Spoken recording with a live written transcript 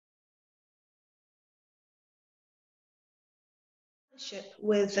Partnership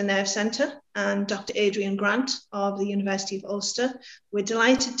with the Nerve Centre and Dr. Adrian Grant of the University of Ulster, we're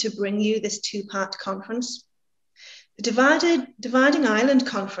delighted to bring you this two-part conference. The Dividing Island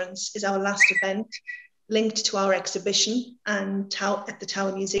Conference is our last event linked to our exhibition at the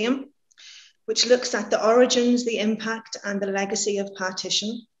Tower Museum, which looks at the origins, the impact and the legacy of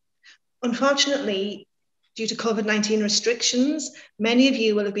partition. Unfortunately, due to COVID-19 restrictions, many of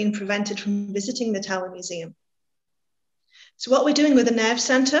you will have been prevented from visiting the Tower Museum. So what we're doing with the Nerve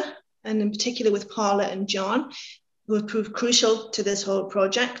Centre, and in particular with Paula and John, who have proved crucial to this whole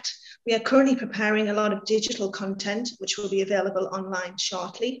project, we are currently preparing a lot of digital content, which will be available online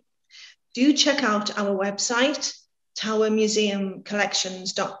shortly. Do check out our website,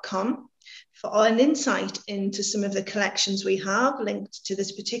 towermuseumcollections.com, for an insight into some of the collections we have linked to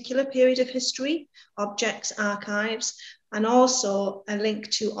this particular period of history, objects, archives, and also a link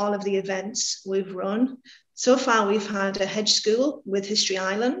to all of the events we've run. So far, we've had a hedge school with History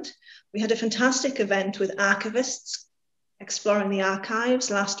Island. We had a fantastic event with archivists exploring the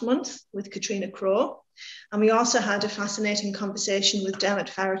archives last month with Katrina Crowe. And we also had a fascinating conversation with Dermot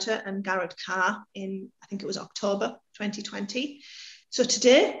Ferreter and Garrett Carr in, I think it was October 2020. So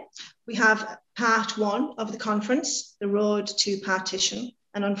today we have part one of the conference, The Road to Partition.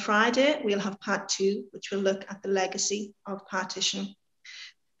 And on Friday, we'll have part two, which will look at the legacy of partition.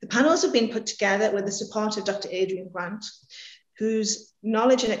 The panels have been put together with the support of Dr. Adrian Grant, whose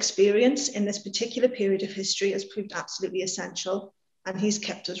knowledge and experience in this particular period of history has proved absolutely essential. And he's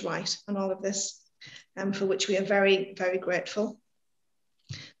kept us right on all of this, for which we are very, very grateful.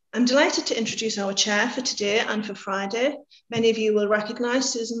 I'm delighted to introduce our chair for today and for Friday. Many of you will recognize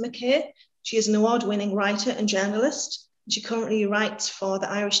Susan McKay. She is an award-winning writer and journalist. She currently writes for the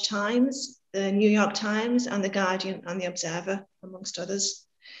Irish Times, the New York Times, and the Guardian and the Observer, amongst others.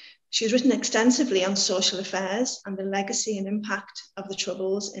 She has written extensively on social affairs and the legacy and impact of the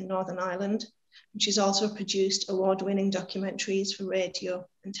Troubles in Northern Ireland. And she's also produced award-winning documentaries for radio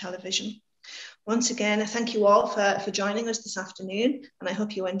and television. Once again, I thank you all for joining us this afternoon, and I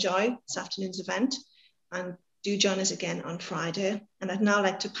hope you enjoy this afternoon's event. And do join us again on Friday. And I'd now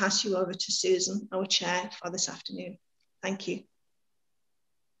like to pass you over to Susan, our chair for this afternoon. Thank you.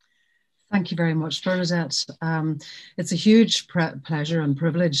 Thank you very much, Bernadette. It's a huge pleasure and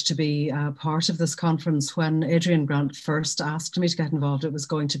privilege to be part of this conference. When Adrian Grant first asked me to get involved, it was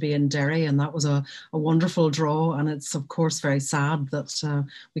going to be in Derry, and that was a wonderful draw. And it's, of course, very sad that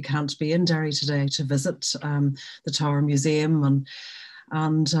we can't be in Derry today to visit the Tower Museum and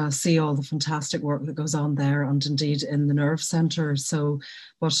see all the fantastic work that goes on there, and indeed in the Nerve Centre.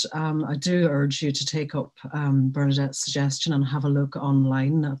 But I do urge you to take up Bernadette's suggestion and have a look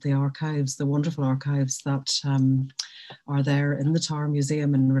online at the archives, the wonderful archives that are there in the Tower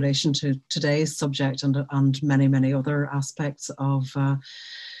Museum in relation to today's subject and many, many other aspects of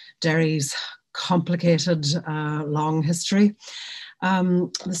Derry's complicated long history.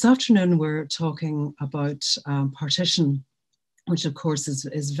 This afternoon we're talking about partition, which of course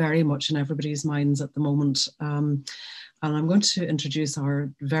is very much in everybody's minds at the moment. And I'm going to introduce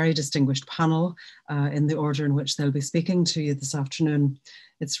our very distinguished panel in the order in which they'll be speaking to you this afternoon.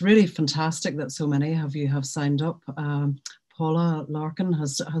 It's really fantastic that so many of you have signed up. Paula Larkin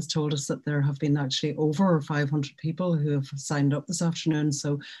has told us that there have been actually over 500 people who have signed up this afternoon,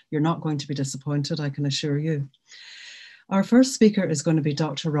 so you're not going to be disappointed, I can assure you. Our first speaker is going to be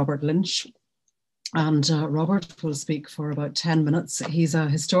Dr. Robert Lynch. And Robert will speak for about 10 minutes. He's a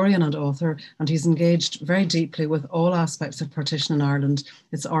historian and author, and he's engaged very deeply with all aspects of partition in Ireland,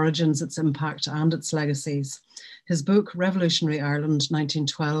 its origins, its impact, and its legacies. His book, Revolutionary Ireland,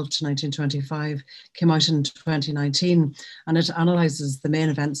 1912 to 1925, came out in 2019, and it analyses the main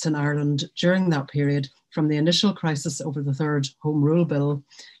events in Ireland during that period, from the initial crisis over the Third Home Rule Bill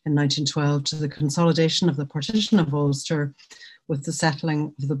in 1912 to the consolidation of the partition of Ulster, with the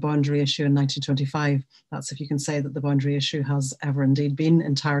settling of the boundary issue in 1925. That's if you can say that the boundary issue has ever indeed been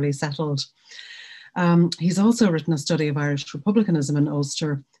entirely settled. He's also written a study of Irish republicanism in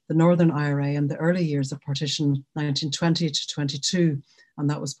Ulster, the Northern IRA and the early years of partition, 1920 to 22, and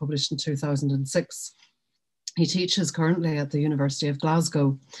that was published in 2006. He teaches currently at the University of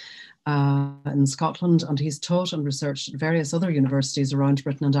Glasgow in Scotland, and he's taught and researched at various other universities around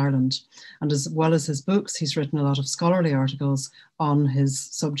Britain and Ireland. And as well as his books, he's written a lot of scholarly articles on his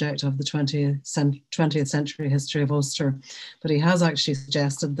subject of the 20th century history of Ulster. But he has actually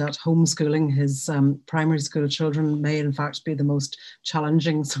suggested that homeschooling his primary school children may in fact be the most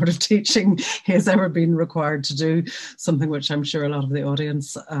challenging sort of teaching he has ever been required to do, something which I'm sure a lot of the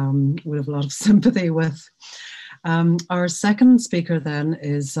audience would have a lot of sympathy with. Our second speaker then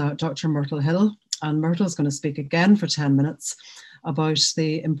is Dr. Myrtle Hill, and Myrtle is going to speak again for 10 minutes about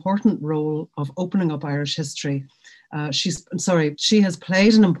the important role of opening up Irish history. She has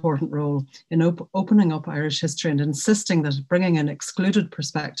played an important role in opening up Irish history and insisting that bringing in excluded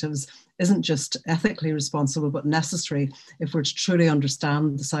perspectives isn't just ethically responsible, but necessary if we're to truly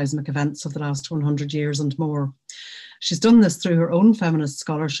understand the seismic events of the last 100 years and more. She's done this through her own feminist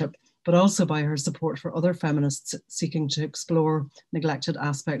scholarship, but also by her support for other feminists seeking to explore neglected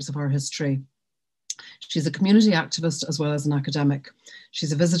aspects of our history. She's a community activist as well as an academic.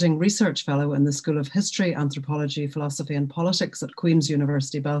 She's a visiting research fellow in the School of History, Anthropology, Philosophy and Politics at Queen's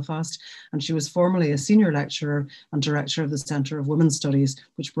University Belfast, and she was formerly a senior lecturer and director of the Centre of Women's Studies,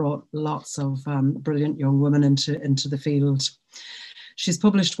 which brought lots of brilliant young women into the field. She's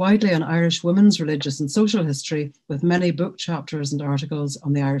published widely on Irish women's religious and social history, with many book chapters and articles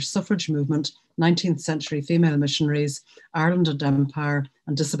on the Irish suffrage movement, 19th century female missionaries, Ireland and Empire,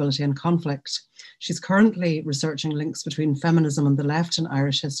 and disability and conflict. She's currently researching links between feminism and the left in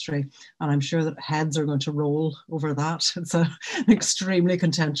Irish history, and I'm sure that heads are going to roll over that. It's an extremely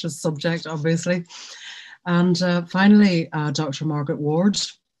contentious subject, obviously. And finally, Dr. Margaret Ward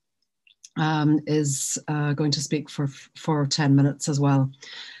is going to speak for 10 minutes as well.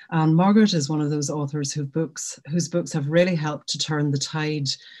 And Margaret is one of those authors whose books have really helped to turn the tide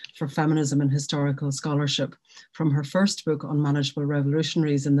for feminism and historical scholarship, from her first book, Unmanageable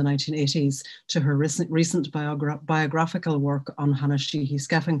Revolutionaries in the 1980s, to her recent biographical work on Hannah Sheehy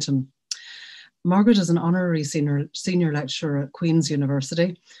Skeffington. Margaret is an honorary senior lecturer at Queen's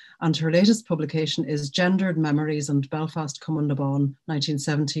University, and her latest publication is Gendered Memories and Belfast Cumundabon,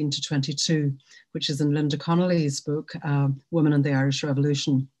 1917 to 22, which is in Linda Connolly's book, Women and the Irish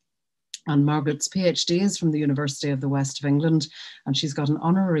Revolution. And Margaret's PhD is from the University of the West of England, and she's got an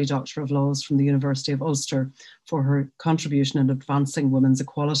honorary Doctor of Laws from the University of Ulster for her contribution in advancing women's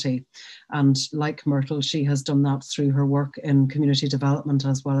equality. And like Myrtle, she has done that through her work in community development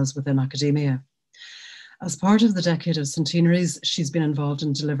as well as within academia. As part of the decade of centenaries, she's been involved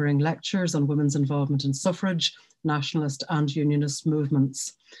in delivering lectures on women's involvement in suffrage, nationalist and unionist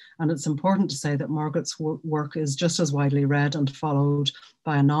movements. And it's important to say that Margaret's work is just as widely read and followed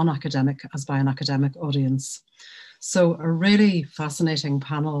by a non-academic as by an academic audience. So a really fascinating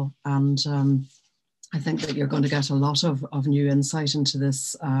panel, and I think that you're going to get a lot of new insight into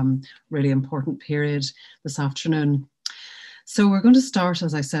this really important period this afternoon. So we're going to start,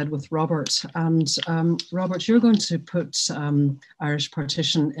 as I said, with Robert. And Robert, you're going to put Irish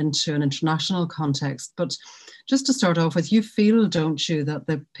partition into an international context. But just to start off with, you feel, don't you, that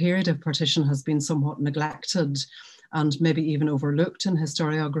the period of partition has been somewhat neglected and maybe even overlooked in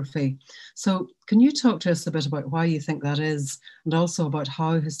historiography. So can you talk to us a bit about why you think that is, and also about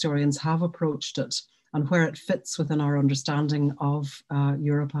how historians have approached it and where it fits within our understanding of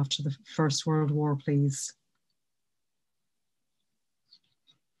Europe after the First World War, please?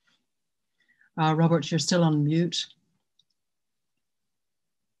 Robert, you're still on mute.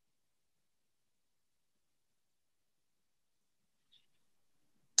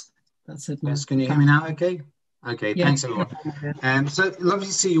 That's it now. Yes, can you hear me now okay? Okay, yeah. Thanks everyone. So lovely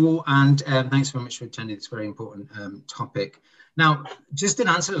to see you all, and thanks very much for attending this very important topic. Now, just in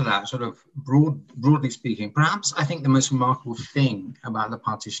answer to that, sort of broadly speaking, perhaps I think the most remarkable thing about the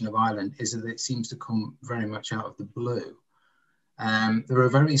partition of Ireland is that it seems to come very much out of the blue. There are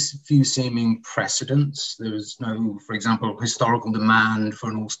very few seeming precedents. There is no, for example, historical demand for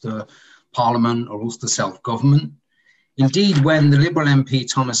an Ulster Parliament or Ulster self-government. Indeed, when the Liberal MP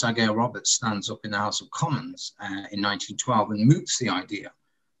Thomas Argyle-Roberts stands up in the House of Commons in 1912 and moots the idea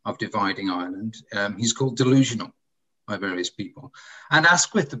of dividing Ireland, he's called delusional by various people. And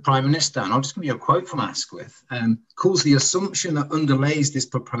Asquith, the Prime Minister, and I'll just give you a quote from Asquith, calls the assumption that underlays this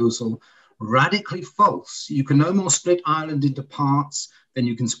proposal radically false. You can no more split Ireland into parts than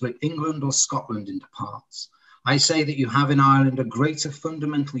you can split England or Scotland into parts. I say that you have in Ireland a greater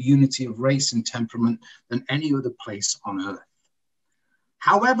fundamental unity of race and temperament than any other place on earth.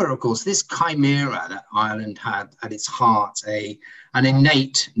 However, of course, this chimera that Ireland had at its heart, an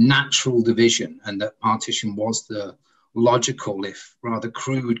innate natural division, and that partition was the logical, if rather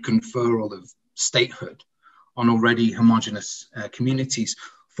crude, conferral of statehood on already homogenous communities,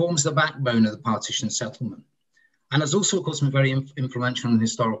 forms the backbone of the partition settlement. And has also, of course, been very influential in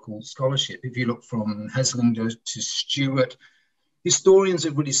historical scholarship. If you look from Heslander to Stewart, historians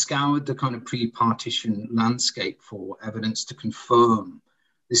have really scoured the kind of pre-partition landscape for evidence to confirm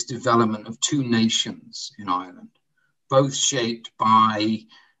this development of two nations in Ireland, both shaped by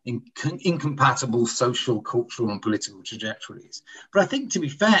incompatible social, cultural, and political trajectories. But I think, to be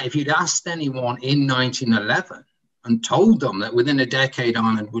fair, if you'd asked anyone in 1911 and told them that within a decade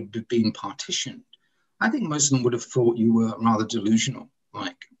Ireland would have been partitioned, I think most of them would have thought you were rather delusional,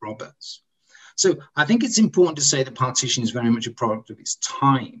 like Roberts. So I think it's important to say that partition is very much a product of its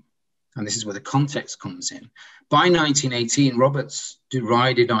time. And this is where the context comes in. By 1918, Roberts'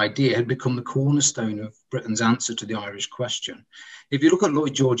 derided idea had become the cornerstone of Britain's answer to the Irish question. If you look at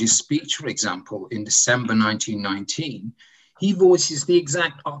Lloyd George's speech, for example, in December 1919, he voices the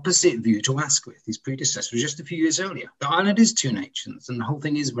exact opposite view to Asquith, his predecessor, just a few years earlier. The island is two nations, and the whole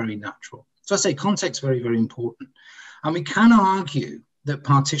thing is very natural. So I say context very, very important. And we can argue that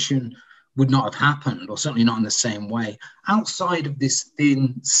partition would not have happened, or certainly not in the same way, outside of this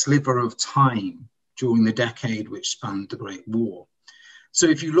thin sliver of time during the decade which spanned the Great War. So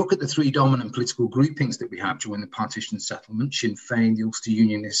if you look at the three dominant political groupings that we have during the partition settlement, Sinn Féin, the Ulster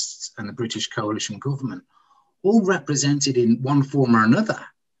Unionists, and the British coalition government, all represented in one form or another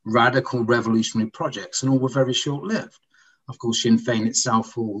radical revolutionary projects, and all were very short-lived. Of course, Sinn Féin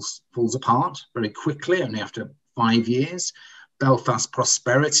itself falls apart very quickly, only after 5 years. Belfast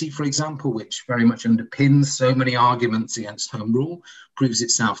Prosperity, for example, which very much underpins so many arguments against Home Rule, proves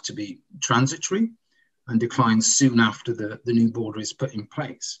itself to be transitory and declines soon after the new border is put in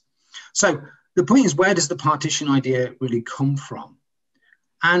place. So the point is, where does the partition idea really come from?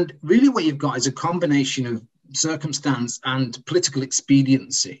 And really what you've got is a combination of circumstance and political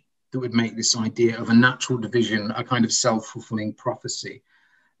expediency that would make this idea of a natural division a kind of self-fulfilling prophecy.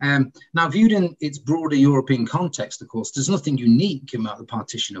 Now, viewed in its broader European context, of course, there's nothing unique about the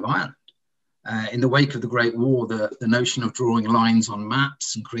partition of Ireland. In the wake of the Great War, the notion of drawing lines on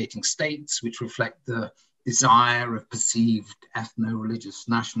maps and creating states which reflect the desire of perceived ethno-religious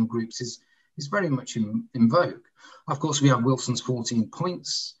national groups is very much in vogue. Of course, we have Wilson's 14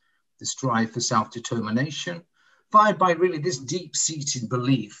 points, the strive for self-determination, fired by really this deep-seated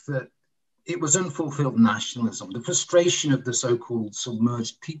belief that it was unfulfilled nationalism, the frustration of the so-called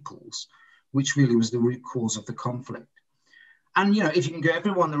submerged peoples, which really was the root cause of the conflict. And, you know, if you can get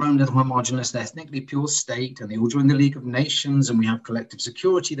everyone their own little homogenous, ethnically pure state, and they all join the League of Nations, and we have collective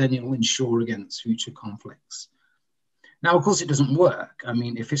security, then you'll ensure against future conflicts. Now, of course, it doesn't work. I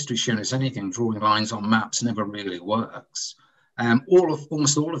mean, if history's shown us anything, drawing lines on maps never really works.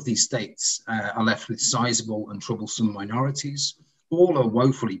 Almost all of these states are left with sizable and troublesome minorities. All are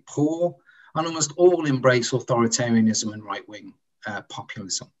woefully poor, and almost all embrace authoritarianism and right-wing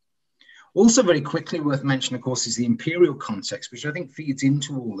populism. Also very quickly worth mentioning, of course, is the imperial context, which I think feeds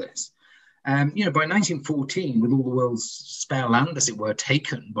into all this. You know, by 1914, with all the world's spare land, as it were,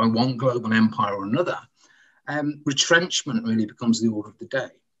 taken by one global empire or another, retrenchment really becomes the order of the day.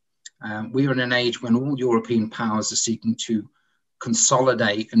 We are in an age when all European powers are seeking to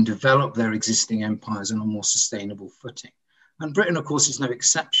consolidate and develop their existing empires on a more sustainable footing. And Britain, of course, is no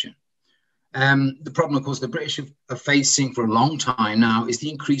exception. The problem, of course, the British are facing for a long time now is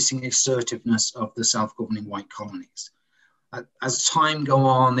the increasing assertiveness of the self-governing white colonies. As time goes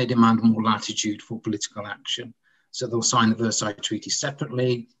on, they demand more latitude for political action. So they'll sign the Versailles Treaty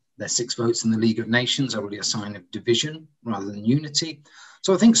separately. Their 6 votes in the League of Nations are really a sign of division rather than unity.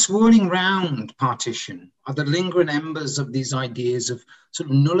 So I think swirling round partition are the lingering embers of these ideas of sort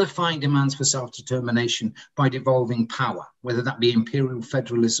of nullifying demands for self-determination by devolving power, whether that be imperial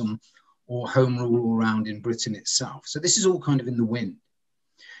federalism or home rule all around in Britain itself. So this is all kind of in the wind.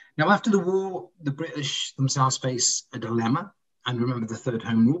 Now, after the war, the British themselves face a dilemma. And remember, the Third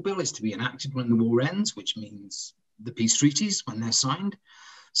Home Rule Bill is to be enacted when the war ends, which means the peace treaties when they're signed.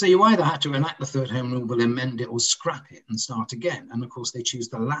 So you either have to enact the Third Home Rule Bill, amend it, or scrap it and start again. And of course, they choose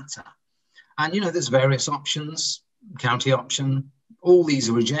the latter. And, you know, there's various options, county option. All these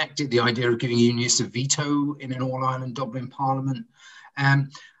are rejected. The idea of giving unionists a veto in an all-Ireland Dublin Parliament.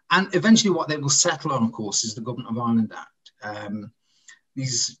 And eventually what they will settle on, of course, is the Government of Ireland Act.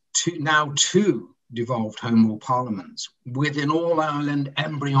 These two devolved Home Rule Parliaments with an all-Ireland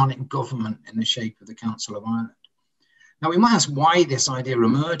embryonic government in the shape of the Council of Ireland. Now, we might ask why this idea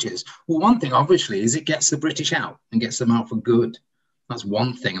emerges. Well, one thing, obviously, is it gets the British out and gets them out for good. That's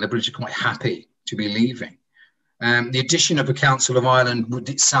one thing, and the British are quite happy to be leaving. The addition of a Council of Ireland would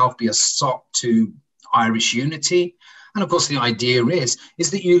itself be a sop to Irish unity. And of course, the idea is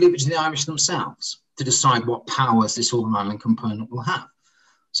that you leave it to the Irish themselves to decide what powers this all-Ireland component will have.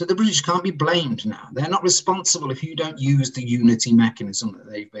 So the British can't be blamed now. They're not responsible if you don't use the unity mechanism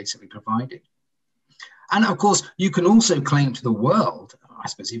that they've basically provided. And of course, you can also claim to the world, I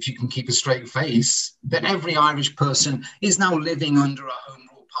suppose, if you can keep a straight face, that every Irish person is now living under a Home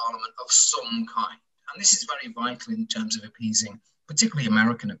Rule Parliament of some kind. And this is very vital in terms of appeasing, particularly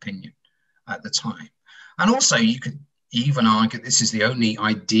American opinion at the time. And also, you could even argue this is the only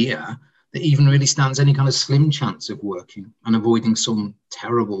idea that even really stands any kind of slim chance of working and avoiding some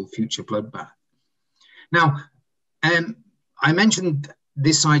terrible future bloodbath. Now, I mentioned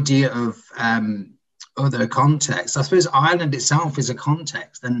this idea of other contexts. I suppose Ireland itself is a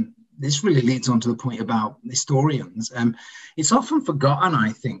context, and this really leads on to the point about historians. It's often forgotten,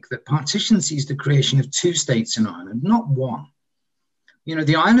 I think, that partition sees the creation of two states in Ireland, not one. You know,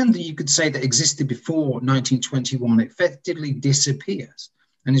 the Ireland that you could say that existed before 1921 effectively disappears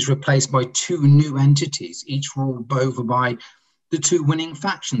and is replaced by two new entities, each ruled over by the two winning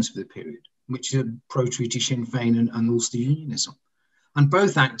factions for the period, which are pro-treaty Sinn Féin and Ulster Unionism. And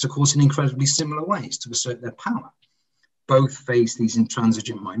both act, of course, in incredibly similar ways to assert their power. Both face these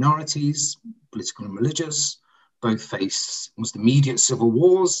intransigent minorities, political and religious. Both face almost immediate civil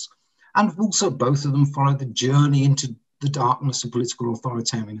wars. And also both of them follow the journey into the darkness of political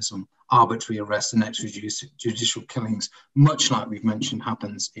authoritarianism, arbitrary arrests and extrajudicial killings, much like we've mentioned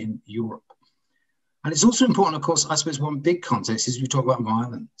happens in Europe. And it's also important, of course, I suppose one big context is we talk about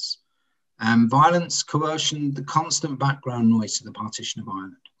violence. Violence, coercion, the constant background noise to the partition of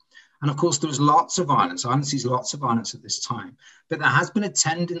Ireland. And of course, there was lots of violence. Ireland sees lots of violence at this time. But there has been a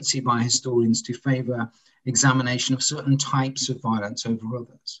tendency by historians to favour examination of certain types of violence over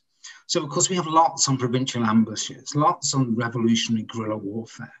others. So, of course, we have lots on provincial ambushes, lots on revolutionary guerrilla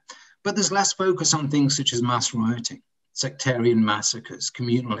warfare. But there's less focus on things such as mass rioting, sectarian massacres,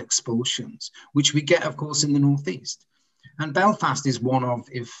 communal expulsions, which we get, of course, in the northeast. And Belfast is one of,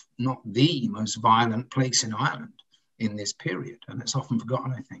 if not the most violent place in Ireland in this period. And it's often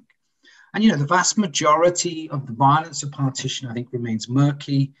forgotten, I think. And, you know, the vast majority of the violence of partition, I think, remains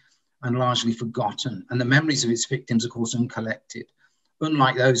murky and largely forgotten. And the memories of its victims, of course, uncollected,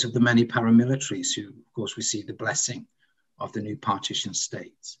 unlike those of the many paramilitaries who, of course, received the blessing of the new partition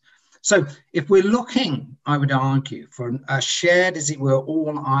states. So if we're looking, I would argue, for a shared, as it were,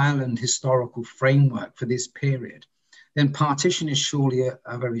 all-Ireland historical framework for this period, then partition is surely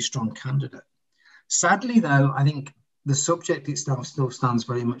a very strong candidate. Sadly, though, I think the subject itself still stands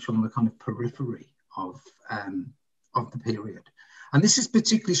very much on the kind of periphery of the period. And this is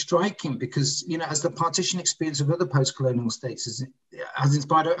particularly striking because, you know, as the partition experience of other post-colonial states has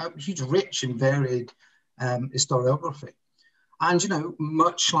inspired a huge, rich and varied historiography. And, you know,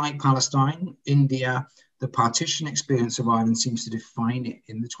 much like Palestine, India, the partition experience of Ireland seems to define it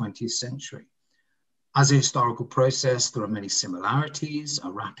in the 20th century. As a historical process, there are many similarities, a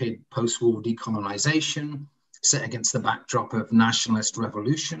rapid post-war decolonisation set against the backdrop of nationalist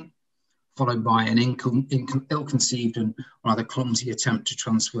revolution, followed by an ill-conceived and rather clumsy attempt to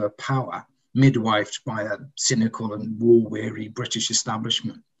transfer power, midwifed by a cynical and war-weary British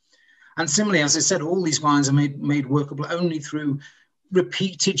establishment. And similarly, as I said, all these lines are made workable only through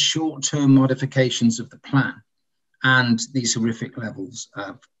repeated short-term modifications of the plan and these horrific levels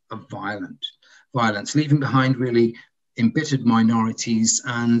of violence, leaving behind really embittered minorities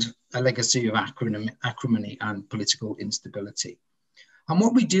and a legacy of acrimony and political instability. And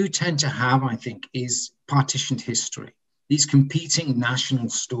what we do tend to have, I think, is partitioned history, these competing national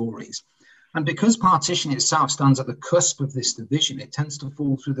stories. And because partition itself stands at the cusp of this division, it tends to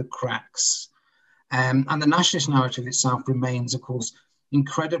fall through the cracks. And the nationalist narrative itself remains, of course,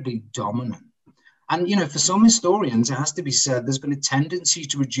 incredibly dominant. And, you know, for some historians, it has to be said, there's been a tendency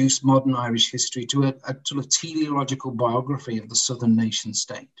to reduce modern Irish history to a sort of teleological biography of the southern nation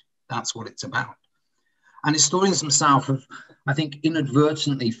state. That's what it's about. And historians themselves have, I think,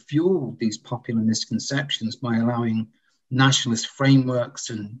 inadvertently fueled these popular misconceptions by allowing nationalist frameworks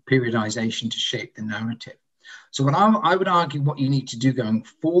and periodization to shape the narrative. So what I would argue what you need to do going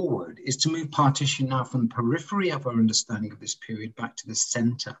forward is to move partition now from the periphery of our understanding of this period back to the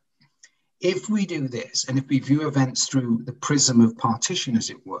center. If we do this, and if we view events through the prism of partition, as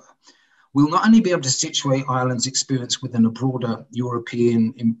it were, we'll not only be able to situate Ireland's experience within a broader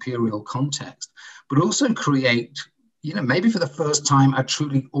European imperial context, but also create, you know, maybe for the first time, a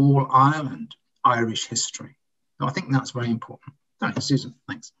truly all-Ireland Irish history. So I think that's very important. All right, Susan,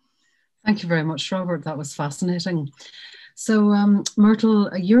 thanks. Thank you very much, Robert. That was fascinating. So, Myrtle,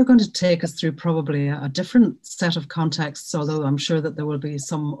 you're going to take us through probably a different set of contexts, although I'm sure that there will be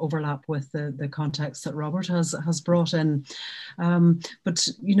some overlap with the context that Robert has brought in. But,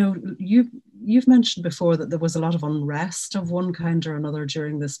 you know, you've mentioned before that there was a lot of unrest of one kind or another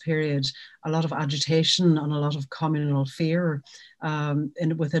during this period, a lot of agitation and a lot of communal fear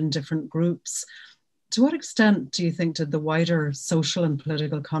within different groups. To what extent do you think did the wider social and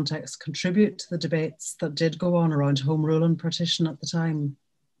political context contribute to the debates that did go on around Home Rule and partition at the time?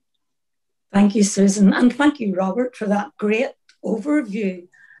 Thank you, Susan, and thank you, Robert, for that great overview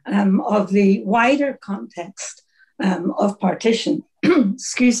of the wider context of partition.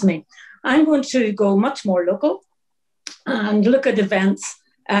 Excuse me. I'm going to go much more local and look at events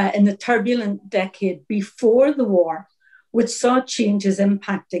in the turbulent decade before the war, which saw changes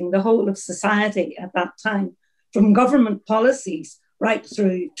impacting the whole of society at that time, from government policies right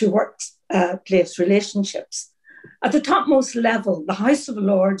through to workplace relationships. At the topmost level, the House of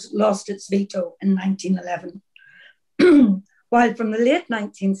Lords lost its veto in 1911, while from the late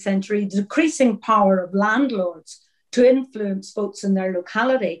 19th century, the decreasing power of landlords to influence votes in their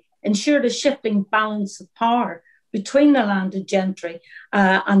locality ensured a shifting balance of power between the landed gentry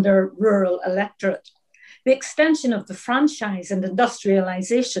and their rural electorate. The extension of the franchise and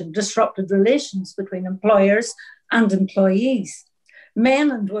industrialisation disrupted relations between employers and employees. Men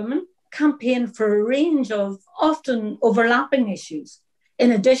and women campaigned for a range of often overlapping issues.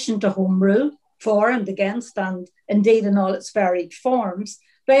 In addition to home rule, for and against, and indeed in all its varied forms,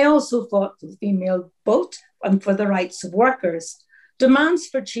 they also fought for the female vote and for the rights of workers. Demands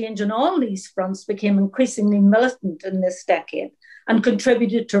for change on all these fronts became increasingly militant in this decade and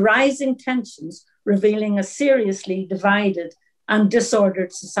contributed to rising tensions, revealing a seriously divided and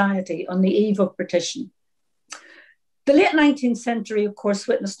disordered society on the eve of partition. The late 19th century, of course,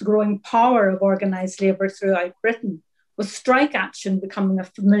 witnessed the growing power of organised labour throughout Britain, with strike action becoming a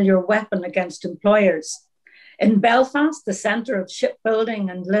familiar weapon against employers. In Belfast, the centre of shipbuilding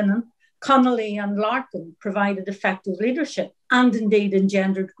and linen, Connolly and Larkin provided effective leadership and indeed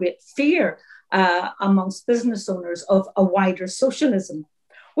engendered great fear amongst business owners of a wider socialism.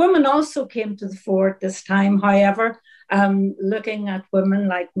 Women also came to the fore at this time, however, looking at women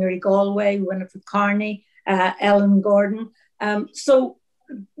like Mary Galway, Winifred Carney, Ellen Gordon, so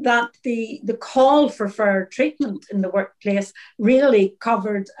that the call for fair treatment in the workplace really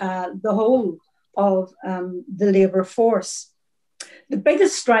covered the whole of the labour force. The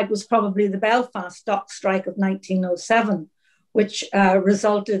biggest strike was probably the Belfast dock strike of 1907, which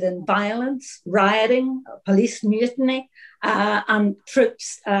resulted in violence, rioting, police mutiny, and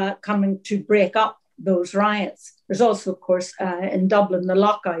troops coming to break up those riots. There's also, of course, in Dublin, the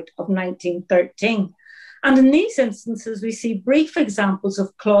lockout of 1913. And in these instances, we see brief examples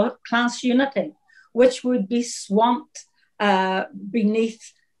of class unity, which would be swamped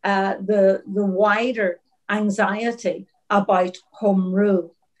beneath the wider anxiety about home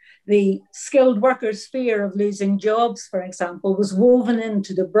rule. The skilled workers' fear of losing jobs, for example, was woven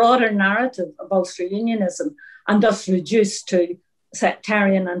into the broader narrative of Ulster Unionism and thus reduced to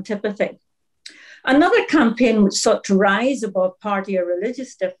sectarian antipathy. Another campaign which sought to rise above party or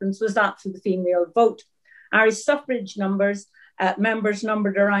religious difference was that for the female vote. Irish suffrage members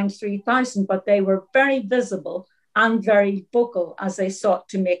numbered around 3,000, but they were very visible and very vocal as they sought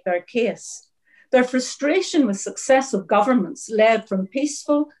to make their case. Their frustration with successive governments led from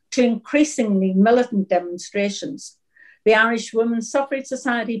peaceful to increasingly militant demonstrations. The Irish Women's Suffrage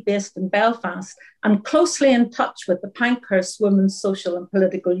Society, based in Belfast and closely in touch with the Pankhurst Women's Social and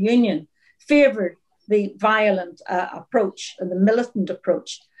Political Union, favoured the violent approach and the militant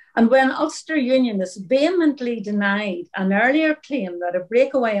approach. And when Ulster Unionists vehemently denied an earlier claim that a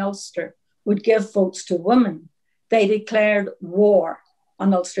breakaway Ulster would give votes to women, they declared war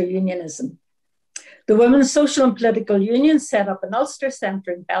on Ulster Unionism. The Women's Social and Political Union set up an Ulster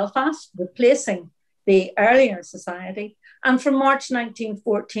Centre in Belfast, replacing the earlier society, and from March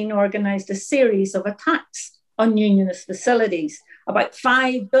 1914 organised a series of attacks on Unionist facilities. About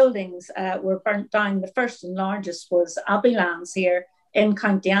 5 buildings were burnt down. The first and largest was Abbeylands here in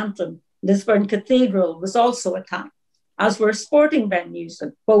County Antrim. Lisburn Cathedral was also attacked, as were sporting venues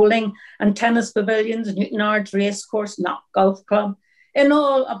like bowling and tennis pavilions, Newtonards Racecourse, Knock Golf Club. In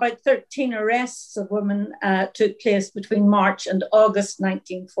all, about 13 arrests of women took place between March and August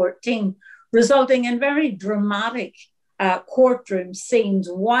 1914, resulting in very dramatic courtroom scenes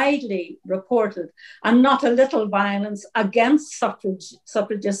widely reported, and not a little violence against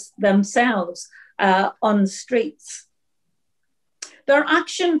suffragists themselves on the streets. Their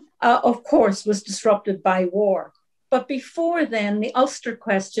action, of course, was disrupted by war. But before then, the Ulster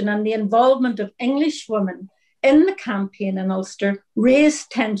question and the involvement of English women in the campaign in Ulster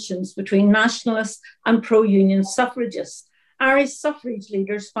raised tensions between nationalists and pro-union suffragists. Irish suffrage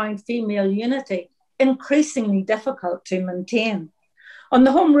leaders found female unity increasingly difficult to maintain. On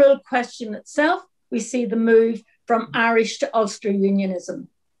the Home Rule question itself, we see the move from Irish to Ulster Unionism.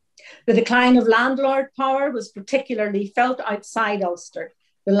 The decline of landlord power was particularly felt outside Ulster.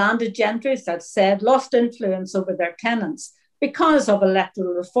 The landed gentry, as I've said, lost influence over their tenants because of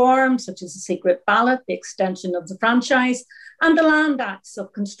electoral reform, such as the secret ballot, the extension of the franchise, and the Land Acts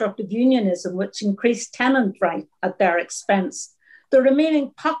of constructive unionism, which increased tenant right at their expense. The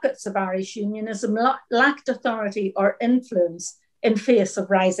remaining pockets of Irish unionism lacked authority or influence in face of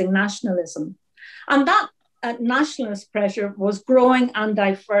rising nationalism. And that nationalist pressure was growing and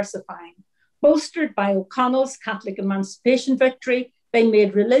diversifying. Bolstered by O'Connell's Catholic emancipation victory, they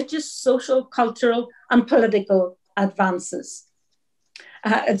made religious, social, cultural, and political advances.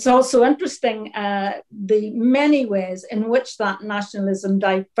 It's also interesting the many ways in which that nationalism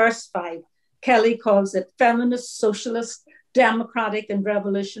diversified. Kelly calls it feminist, socialist, democratic, and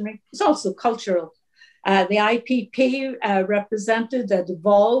revolutionary. It's also cultural. The IPP represented a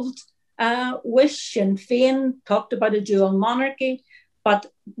devolved wish. Sinn Féin talked about a dual monarchy,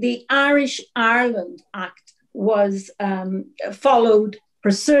 but the Irish-Ireland Act was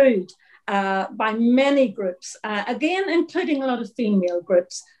pursued by many groups, again, including a lot of female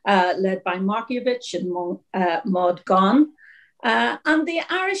groups, led by Margaret and Maud Gonne. And the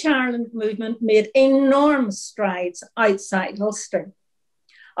Irish-Ireland movement made enormous strides outside Ulster.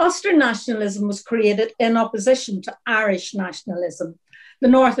 Ulster nationalism was created in opposition to Irish nationalism. The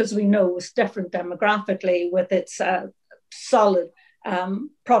North, as we know, was different demographically with its solid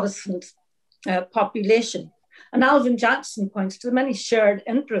Protestant population. And Alvin Jackson points to the many shared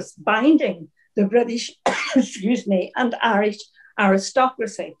interests binding the British and Irish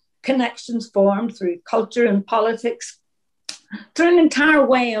aristocracy, connections formed through culture and politics, through an entire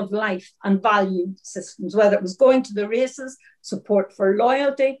way of life and value systems, whether it was going to the races, support for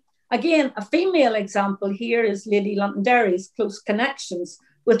loyalty. Again, a female example here is Lady Londonderry's close connections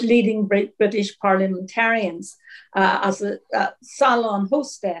with leading British parliamentarians. As a salon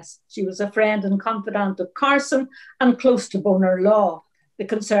hostess, she was a friend and confidant of Carson and close to Bonar Law, the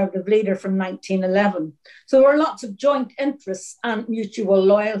Conservative leader from 1911. So there were lots of joint interests and mutual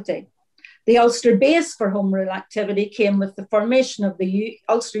loyalty. The Ulster base for Home Rule activity came with the formation of the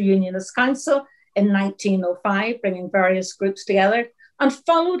Ulster Unionist Council in 1905, bringing various groups together, and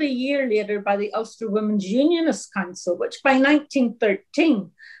followed a year later by the Ulster Women's Unionist Council, which by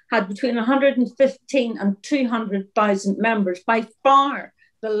 1913 had between 115 and 200,000 members, by far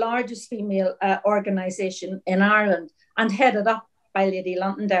the largest female organisation in Ireland, and headed up by Lady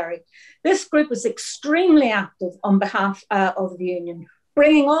Londonderry. This group was extremely active on behalf of the Union,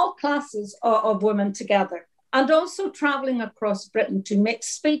 bringing all classes of women together, and also travelling across Britain to make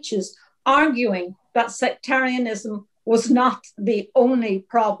speeches arguing that sectarianism was not the only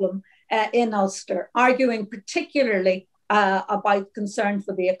problem in Ulster, arguing particularly about concern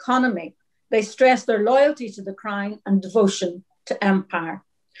for the economy. They stressed their loyalty to the crown and devotion to empire.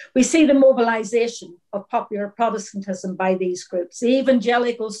 We see the mobilisation of popular Protestantism by these groups. The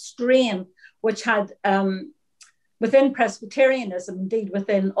evangelical strain, which had within Presbyterianism, indeed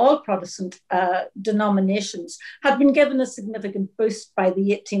within all Protestant denominations, had been given a significant boost by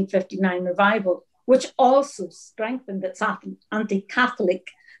the 1859 revival, which also strengthened its anti-Catholic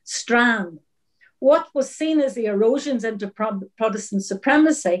strand. What was seen as the erosions into Protestant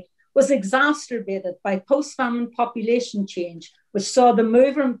supremacy was exacerbated by post-famine population change, which saw the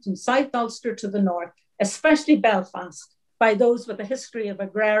movement from South Ulster to the north, especially Belfast, by those with a history of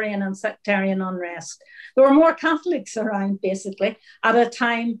agrarian and sectarian unrest. There were more Catholics around, basically, at a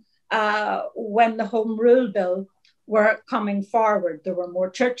time when the Home Rule Bill were coming forward. There were more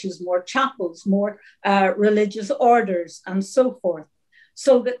churches, more chapels, more religious orders, and so forth.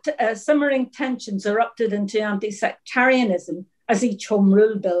 So that simmering tensions erupted into anti-sectarianism as each Home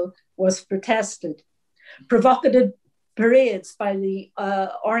Rule Bill was protested. Provocative parades by the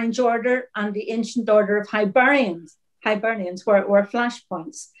Orange Order and the Ancient Order of Hibernians were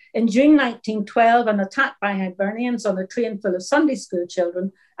flashpoints. In June 1912, an attack by Hibernians on a train full of Sunday school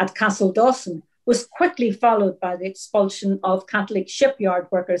children at Castle Dawson was quickly followed by the expulsion of Catholic shipyard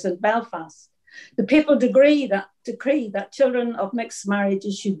workers in Belfast. The papal decree that children of mixed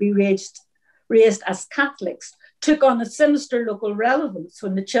marriages should be raised as Catholics took on a sinister local relevance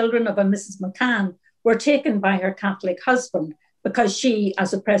when the children of a Mrs. McCann were taken by her Catholic husband because she,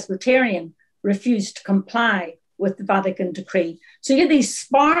 as a Presbyterian, refused to comply with the Vatican decree. So you have these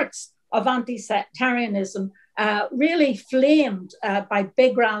sparks of anti-sectarianism really flamed by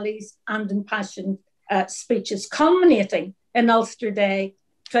big rallies and impassioned speeches, culminating in Ulster Day,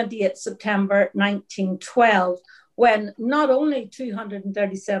 28th September 1912, when not only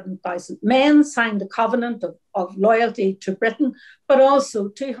 237,000 men signed a covenant of loyalty to Britain, but also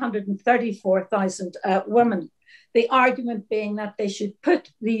 234,000 women. The argument being that they should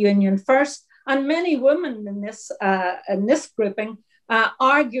put the Union first, and many women in this grouping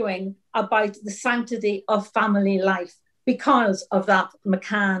arguing about the sanctity of family life because of that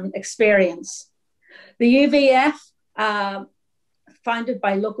McCann experience. The UVF, founded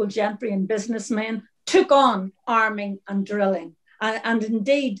by local gentry and businessmen, took on arming and drilling. And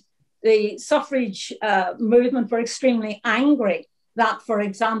indeed, the suffrage movement were extremely angry that, for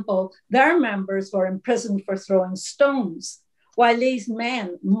example, their members were imprisoned for throwing stones, while these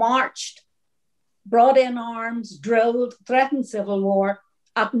men marched, brought in arms, drilled, threatened civil war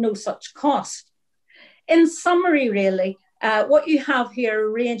at no such cost. In summary, really, what you have here are a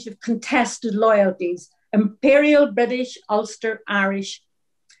range of contested loyalties: Imperial, British, Ulster, Irish,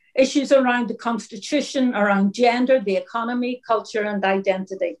 issues around the constitution, around gender, the economy, culture, and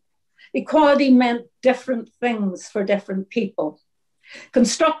identity. Equality meant different things for different people.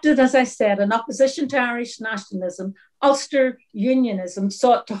 Constructed, as I said, in opposition to Irish nationalism, Ulster unionism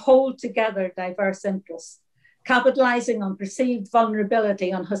sought to hold together diverse interests, capitalising on perceived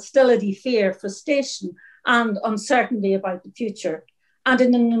vulnerability, on hostility, fear, frustration, and uncertainty about the future. And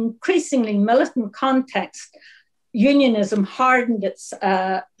in an increasingly militant context, unionism hardened its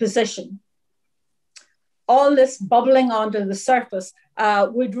position. All this bubbling onto the surface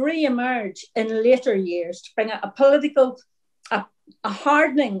would re-emerge in later years to bring a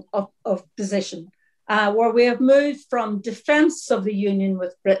hardening of position, where we have moved from defence of the union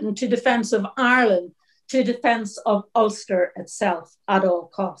with Britain to defence of Ireland to defence of Ulster itself at all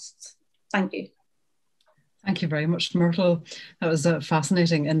costs. Thank you. Thank you very much, Myrtle. That was a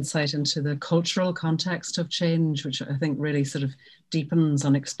fascinating insight into the cultural context of change, which I think really sort of deepens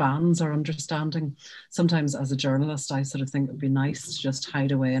and expands our understanding. Sometimes as a journalist, I sort of think it would be nice to just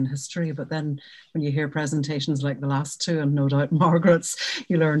hide away in history, but then when you hear presentations like the last two, and no doubt Margaret's,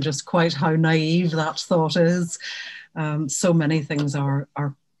 you learn just quite how naive that thought is. So many things are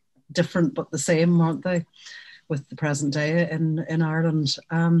different but the same, aren't they, with the present day in Ireland.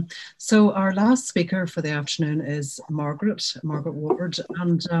 So our last speaker for the afternoon is Margaret Ward.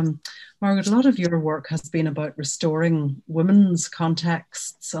 And Margaret, a lot of your work has been about restoring women's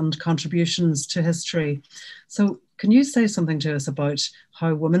contexts and contributions to history. So can you say something to us about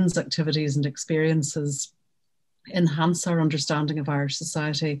how women's activities and experiences enhance our understanding of Irish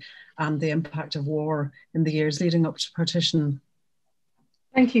society and the impact of war in the years leading up to partition?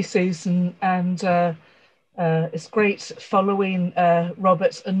 Thank you, Susan. And it's great following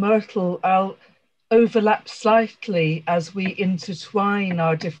Robert and Myrtle. I'll overlap slightly as we intertwine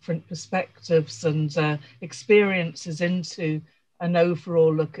our different perspectives and experiences into an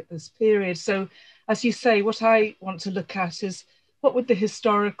overall look at this period. So, as you say, what I want to look at is what would the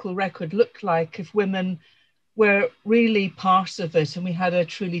historical record look like if women were really part of it and we had a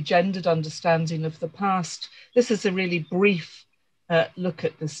truly gendered understanding of the past. This is a really brief look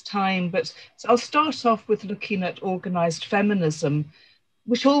at this time, but so I'll start off with looking at organised feminism,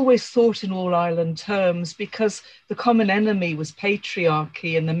 which always thought in all Ireland terms because the common enemy was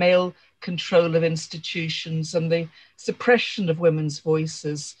patriarchy and the male control of institutions and the suppression of women's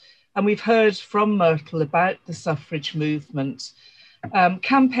voices. And we've heard from Myrtle about the suffrage movement,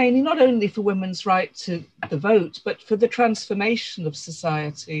 campaigning not only for women's right to the vote, but for the transformation of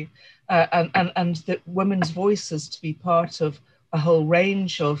society and the women's voices to be part of a whole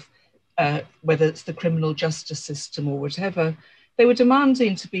range of, whether it's the criminal justice system or whatever. They were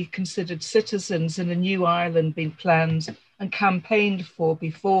demanding to be considered citizens in a new Ireland being planned and campaigned for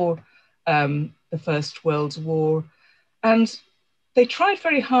before the First World War. And they tried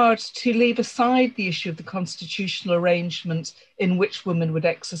very hard to leave aside the issue of the constitutional arrangement in which women would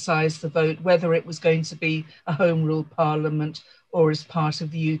exercise the vote, whether it was going to be a home rule parliament or as part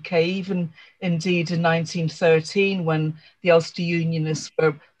of the UK, even indeed in 1913, when the Ulster Unionists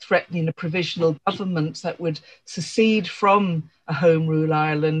were threatening a provisional government that would secede from a home rule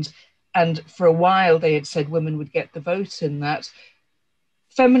Ireland. And for a while they had said women would get the vote in that.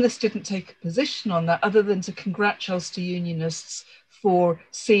 Feminists didn't take a position on that other than to congratulate Ulster Unionists for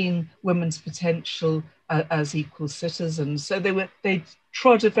seeing women's potential as equal citizens. So they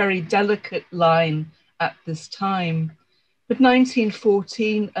trod a very delicate line at this time. But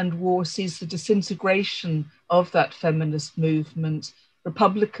 1914 and war sees the disintegration of that feminist movement.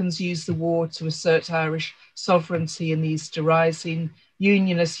 Republicans use the war to assert Irish sovereignty in the Easter Rising.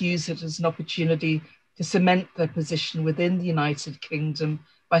 Unionists use it as an opportunity to cement their position within the United Kingdom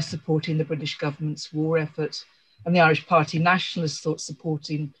by supporting the British government's war effort. And the Irish Party nationalists thought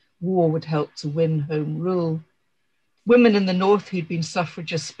supporting war would help to win home rule. Women in the North who'd been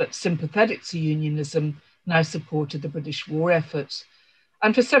suffragists but sympathetic to unionism now supported the British war effort.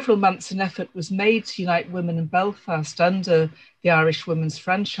 And for several months, an effort was made to unite women in Belfast under the Irish Women's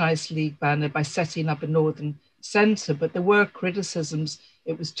Franchise League banner by setting up a Northern Centre, but there were criticisms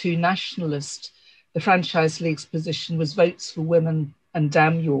it was too nationalist. The Franchise League's position was votes for women and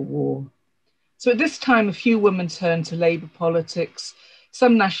damn your war. So at this time, a few women turned to Labour politics.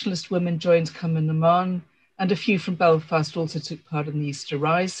 Some nationalist women joined Cumann na mBan, and a few from Belfast also took part in the Easter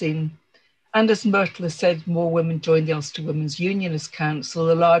Rising. And as Myrtle has said, more women joined the Ulster Women's Unionist Council,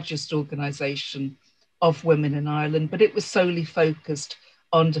 the largest organisation of women in Ireland, but it was solely focused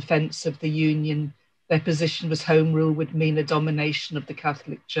on defence of the Union. Their position was Home Rule would mean a domination of the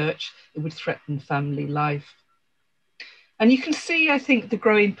Catholic Church. It would threaten family life. And you can see, I think, the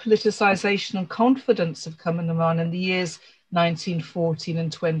growing politicisation and confidence of Cumann na mBan in the years 1914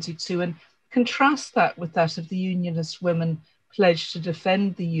 and 22, and contrast that with that of the Unionist women pledged to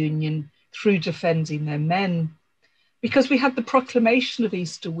defend the Union through defending their men. Because we had the proclamation of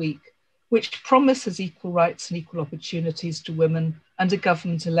Easter week, which promises equal rights and equal opportunities to women and a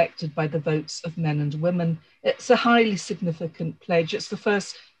government elected by the votes of men and women. It's a highly significant pledge. It's the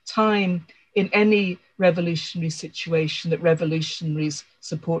first time in any revolutionary situation that revolutionaries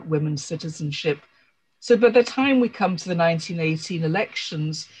support women's citizenship. So by the time we come to the 1918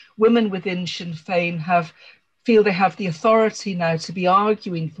 elections, women within Sinn Féin feel they have the authority now to be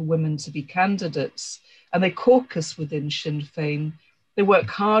arguing for women to be candidates, and they caucus within Sinn Féin. They work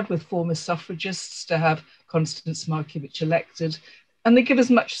hard with former suffragists to have Constance Markievicz elected, and they give as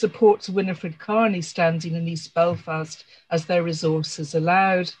much support to Winifred Carney standing in East Belfast as their resources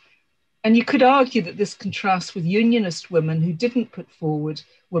allowed. And you could argue that this contrasts with Unionist women who didn't put forward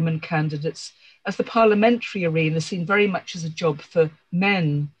women candidates, as the parliamentary arena seen very much as a job for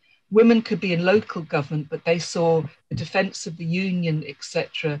men. Women could be in local government, but they saw the defence of the Union,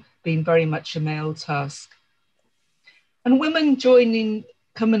 etc., being very much a male task. And women joining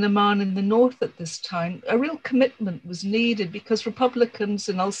Cumann na mBan in the north at this time, a real commitment was needed because Republicans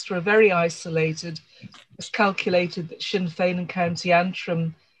in Ulster are very isolated. It's calculated that Sinn Féin in County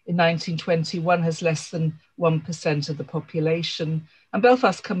Antrim in 1921 has less than 1% of the population. And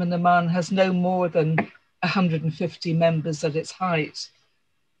Belfast Cumann na mBan has no more than 150 members at its height.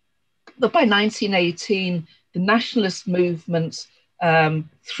 But by 1918, the nationalist movement,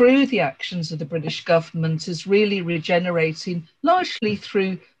 through the actions of the British government, is really regenerating, largely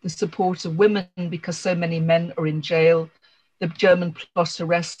through the support of women, because so many men are in jail. The German plot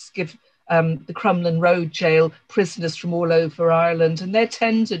arrests give the Crumlin Road jail prisoners from all over Ireland, and they're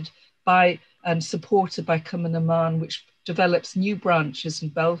tended by and supported by Cumann na mBan, which develops new branches in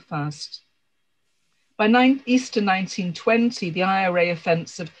Belfast. By Easter 1920, the IRA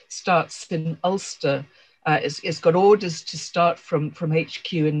offensive starts in Ulster. It's got orders to start from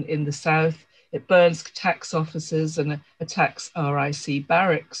HQ in the south. It burns tax offices and attacks RIC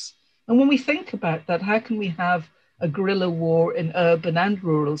barracks. And when we think about that, how can we have a guerrilla war in urban and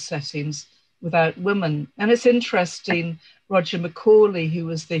rural settings without women? And it's interesting, Roger Macaulay, who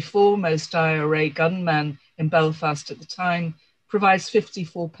was the foremost IRA gunman in Belfast at the time, provides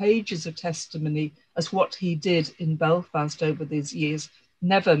 54 pages of testimony as what he did in Belfast over these years,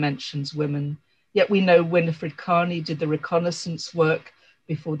 never mentions women. Yet we know Winifred Carney did the reconnaissance work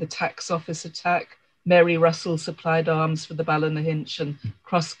before the tax office attack. Mary Russell supplied arms for the Ballynahinch and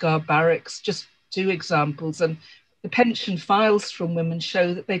Crossgar barracks, just two examples. And the pension files from women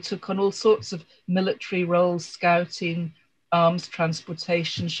show that they took on all sorts of military roles, scouting, arms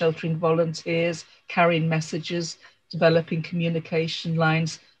transportation, sheltering volunteers, carrying messages, developing communication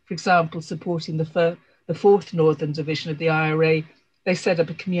lines. For example, supporting the 4th Northern Division of the IRA, they set up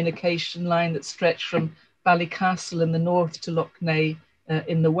a communication line that stretched from Ballycastle in the north to Loughney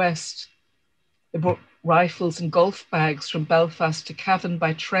in the west. They brought rifles and golf bags from Belfast to Cavan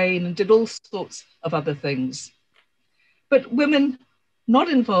by train and did all sorts of other things. But women not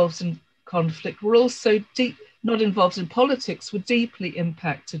involved in conflict were also not involved in politics, were deeply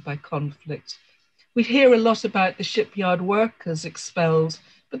impacted by conflict. We hear a lot about the shipyard workers expelled,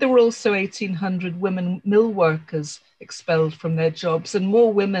 but there were also 1,800 women mill workers expelled from their jobs, and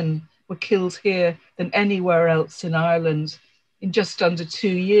more women were killed here than anywhere else in Ireland. In just under 2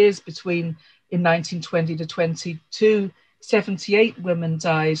 years in 1920 to 22, 78 women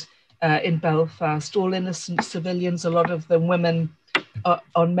died in Belfast, all innocent civilians, a lot of them women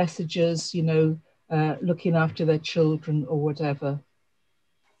on messages, looking after their children or whatever.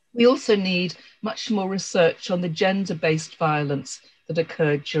 We also need much more research on the gender-based violence that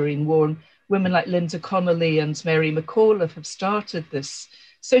occurred during war. Women like Linda Connolly and Mary McAuliffe have started this.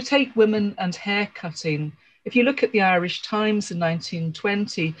 So take women and hair cutting. If you look at the Irish Times in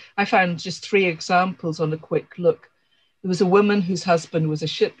 1920, I found just 3 examples on a quick look. There was a woman whose husband was a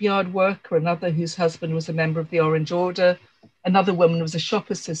shipyard worker, another whose husband was a member of the Orange Order, another woman was a shop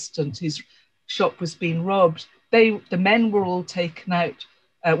assistant whose shop was being robbed. The men were all taken out,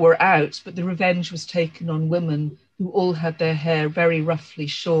 but the revenge was taken on women who all had their hair very roughly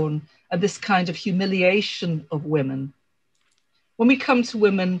shorn, and this kind of humiliation of women. When we come to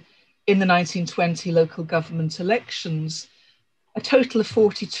women in the 1920 local government elections, A total of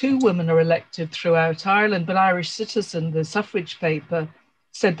 42 women are elected throughout Ireland, but Irish Citizen, the suffrage paper,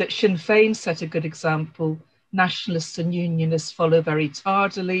 said that Sinn Féin set a good example. Nationalists and Unionists follow very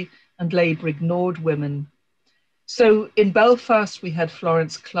tardily, and Labour ignored women. So in Belfast, we had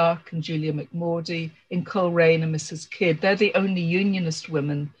Florence Clark and Julia McMordy. In Coleraine and Mrs. Kidd, they're the only Unionist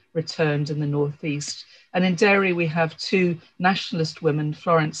women returned in the Northeast. And in Derry, we have two nationalist women,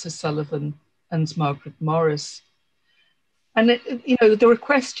 Florence O'Sullivan and Margaret Morris. And, there were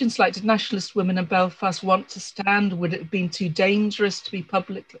questions like, did nationalist women in Belfast want to stand? Would it have been too dangerous to be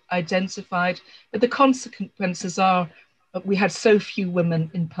publicly identified? But the consequences are that we had so few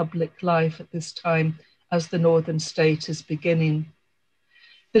women in public life at this time as the Northern State is beginning.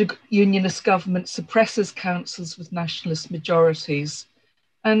 The Unionist government suppresses councils with nationalist majorities.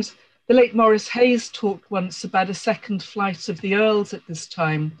 And the late Maurice Hayes talked once about a second flight of the Earls at this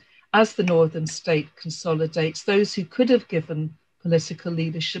time, as the Northern State consolidates. Those who could have given political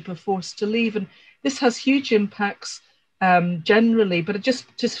leadership are forced to leave. And this has huge impacts generally, but just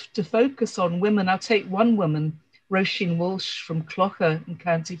to focus on women, I'll take one woman, Roisin Walsh from Clougha in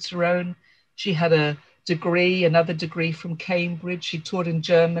County Tyrone. She had a degree, another degree from Cambridge. She taught in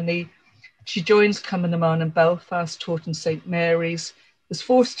Germany. She joins Cumann na mBan in Belfast, taught in St. Mary's, was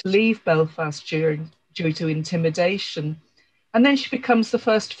forced to leave Belfast due to intimidation. And then she becomes the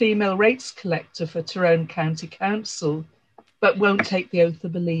first female rates collector for Tyrone County Council, but won't take the oath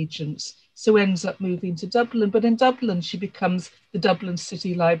of allegiance. So ends up moving to Dublin. But in Dublin, she becomes the Dublin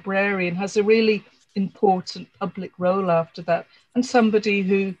City Librarian, has a really important public role after that. And somebody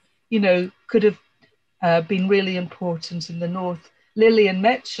who, could have been really important in the North. Lillian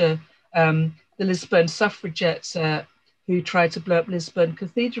Metcher, the Lisburn suffragette, who tried to blow up Lisburn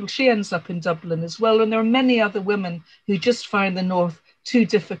Cathedral, she ends up in Dublin as well. And there are many other women who just find the North too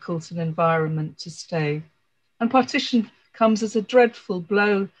difficult an environment to stay. And partition comes as a dreadful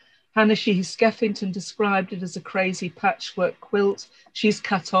blow. Hannah Sheehy Skeffington described it as a crazy patchwork quilt. She's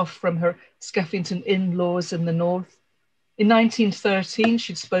cut off from her Skeffington in-laws in the North. In 1913,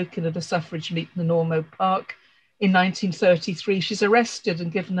 she'd spoken at a suffrage meeting in Ormeau Park. In 1933, she's arrested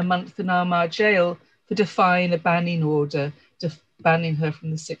and given a month in Armagh jail for defying a banning order, banning her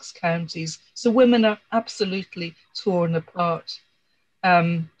from the 6 counties. So women are absolutely torn apart.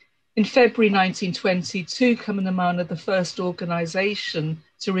 In February 1922, Cumann na mBan are the first organisation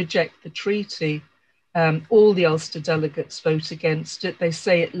to reject the treaty. All the Ulster delegates vote against it. They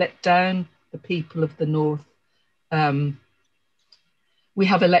say it let down the people of the North. We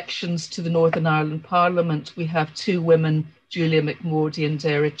have elections to the Northern Ireland Parliament. We have 2 women, Julia McMordy and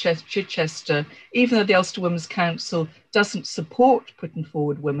Dara Chichester. Even though the Ulster Women's Council doesn't support putting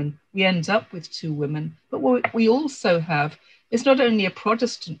forward women, we end up with 2 women. But what we also have is not only a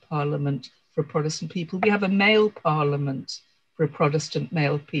Protestant Parliament for Protestant people, we have a male Parliament for Protestant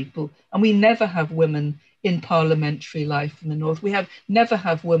male people. And we never have women in parliamentary life in the North. We never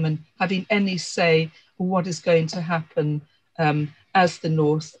have women having any say on what is going to happen as the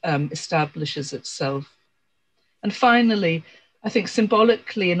North establishes itself. And finally, I think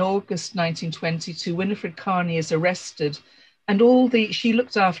symbolically in August 1922, Winifred Carney is arrested, and she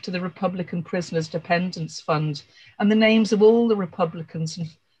looked after the Republican Prisoners Dependence Fund, and the names of all the Republicans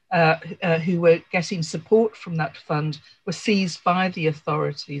who were getting support from that fund were seized by the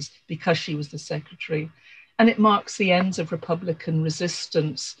authorities because she was the secretary. And it marks the end of Republican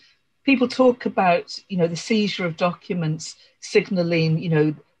resistance. People talk about, the seizure of documents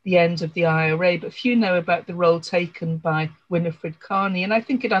signalling, the end of the IRA, but few know about the role taken by Winifred Carney. And I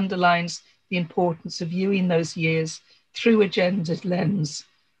think it underlines the importance of viewing those years through a gendered lens.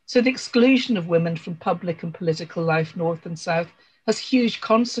 So the exclusion of women from public and political life, North and South, has huge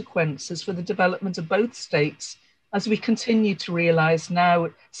consequences for the development of both states, as we continue to realise now,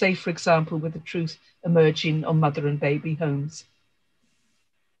 say, for example, with the truth emerging on mother and baby homes.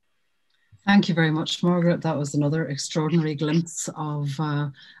 Thank you very much, Margaret. That was another extraordinary glimpse of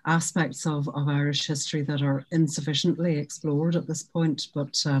aspects of Irish history that are insufficiently explored at this point.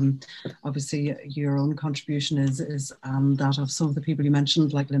 But obviously your own contribution is that of some of the people you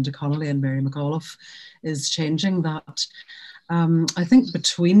mentioned, like Linda Connolly and Mary McAuliffe, is changing that. I think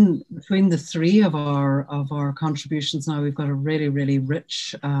between the 3 of our contributions now, we've got a really, really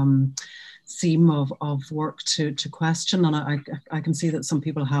rich theme of work to question, and I can see that some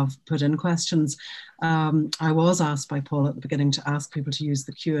people have put in questions. I was asked by Paul at the beginning to ask people to use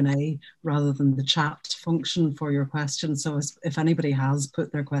the Q&A rather than the chat function for your questions. So if anybody has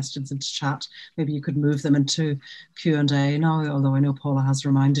put their questions into chat, maybe you could move them into Q&A now, although I know Paula has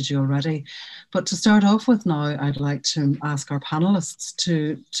reminded you already. But to start off with now, I'd like to ask our panellists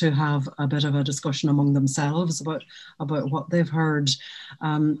to have a bit of a discussion among themselves about what they've heard.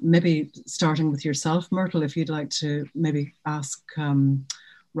 Maybe starting with yourself, Myrtle, if you'd like to maybe ask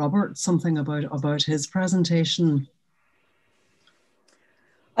Robert something about his presentation.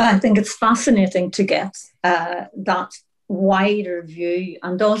 I think it's fascinating to get that wider view,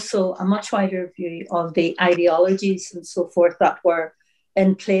 and also a much wider view of the ideologies and so forth that were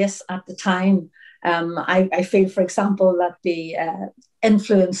in place at the time. I feel, for example, that the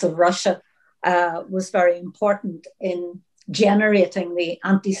influence of Russia was very important in generating the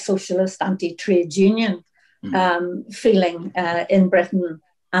anti-socialist, anti-trade union feeling in Britain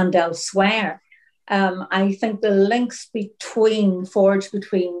and elsewhere. I think the links forged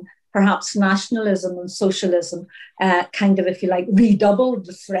between perhaps nationalism and socialism kind of, if you like, redoubled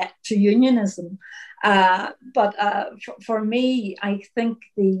the threat to unionism. But for me, I think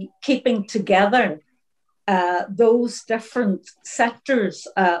the keeping together those different sectors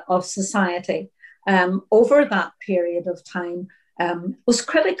of society over that period of time was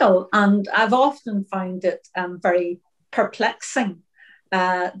critical. And I've often found it very perplexing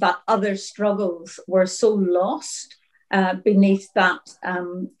that other struggles were so lost beneath that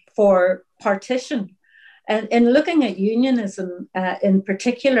for partition. And in looking at unionism in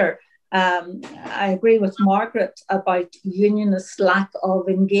particular, I agree with Margaret about unionists' lack of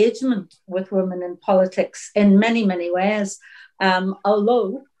engagement with women in politics in many, many ways.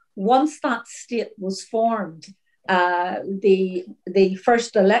 Although once that state was formed, the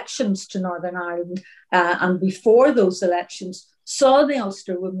first elections to Northern Ireland and before those elections saw the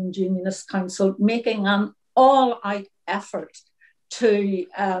Ulster Women's Unionist Council making an all-out effort to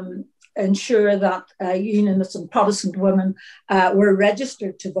ensure that Unionists and Protestant women were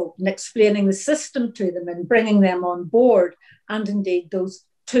registered to vote, and explaining the system to them and bringing them on board. And indeed, those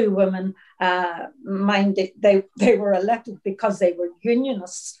two women, they were elected because they were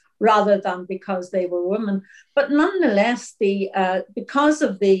Unionists rather than because they were women. But nonetheless, because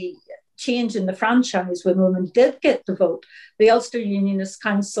of the change in the franchise when women did get to vote, the Ulster Unionist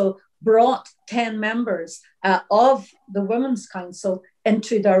Council brought 10 members of the Women's Council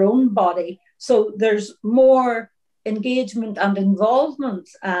into their own body. So there's more engagement and involvement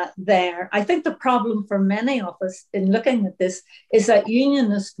there. I think the problem for many of us in looking at this is that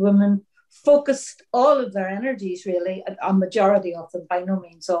unionist women focused all of their energies, really, a majority of them, by no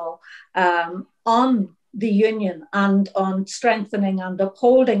means all, on the union and on strengthening and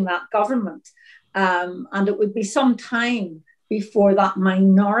upholding that government. And it would be some time before that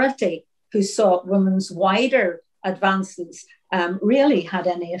minority who sought women's wider advances really had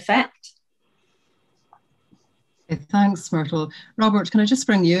any effect. Thanks, Myrtle. Robert, can I just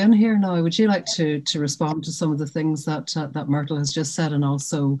bring you in here now? Would you like to respond to some of the things that Myrtle has just said, and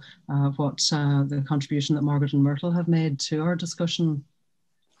also what the contribution that Margaret and Myrtle have made to our discussion?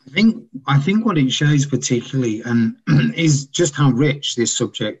 I think what it shows particularly is just how rich this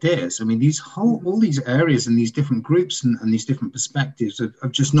subject is. I mean, all these areas and these different groups and these different perspectives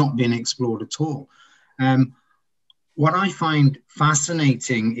have just not been explored at all. What I find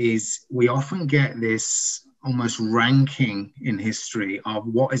fascinating is we often get this almost ranking in history of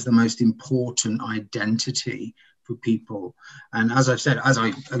what is the most important identity for people. And as I've said, as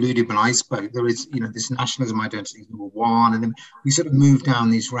I alluded when I spoke, there is, this nationalism identity is number one, and then we sort of move down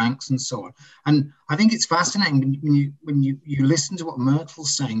these ranks and so on. And I think it's fascinating when you listen to what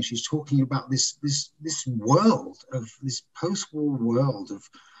Myrtle's saying. She's talking about this world of this post-war world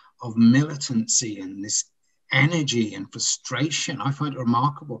of militancy and this energy and frustration. I find it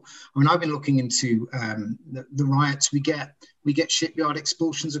remarkable. I mean, I've been looking into the riots. We get shipyard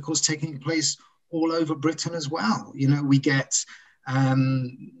expulsions, of course, taking place all over Britain as well. We get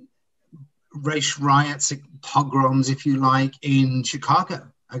race riots, pogroms, if you like, in Chicago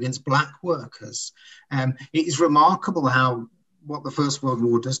against black workers. It is remarkable what the First World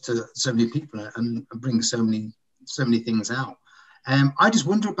War does to so many people and brings so many things out. I just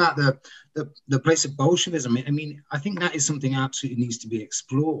wonder about the place of Bolshevism. I mean, I think that is something absolutely needs to be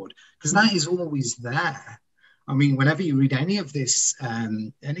explored, because that is always there. I mean, whenever you read any of this,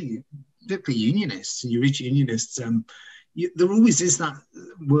 particularly unionists, and you read unionists, there always is that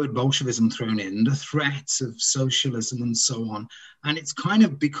word Bolshevism thrown in, the threats of socialism and so on. And it's kind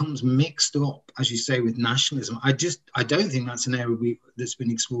of becomes mixed up, as you say, with nationalism. I don't think that's an area that's been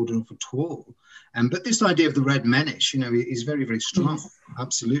explored enough at all. But this idea of the red menace, you know, is very, very strong. Yes.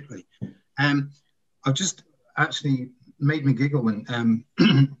 Absolutely. I've just actually made me giggle when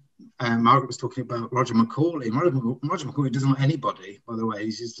Margaret was talking about Roger Macaulay. Roger Macaulay doesn't like anybody, by the way.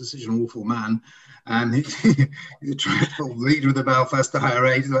 He's just such an awful man. And he's a dreadful leader of the Belfast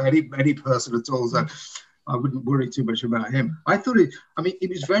IRA, so any person at all. So I wouldn't worry too much about him. I thought it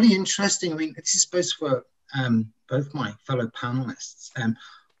was very interesting. I mean, this is supposed for both my fellow panelists. And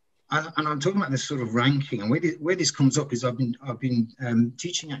I'm talking about this sort of ranking. And where this comes up is I've been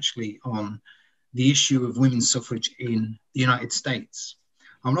teaching actually on the issue of women's suffrage in the United States.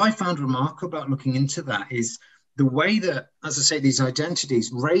 And what I found remarkable about looking into that is the way that, as I say, these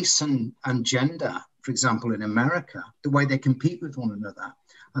identities, race and gender, for example, in America, the way they compete with one another.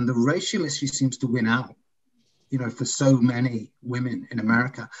 And the racial issue seems to win out, you know, for so many women in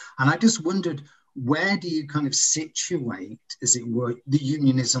America. And I just wondered, where do you kind of situate, as it were, the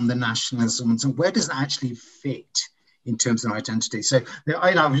unionism, the nationalism, and so where does that actually fit in terms of identity? So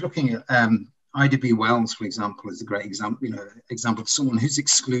I was looking at Ida B. Wells, for example, is a great example, you know, example of someone who's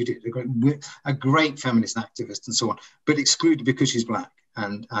excluded, a great feminist activist and so on, but excluded because she's Black,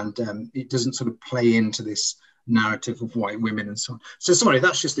 and it doesn't sort of play into this narrative of white women and so on. So sorry,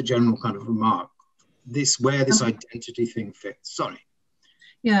 that's just a general kind of remark. Where this identity thing fits. Sorry.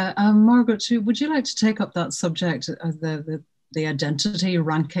 Yeah, Margaret, would you like to take up that subject, the identity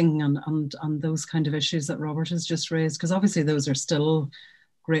ranking and those kind of issues that Robert has just raised? Because obviously those are still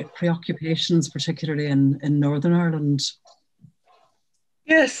great preoccupations, particularly in Northern Ireland.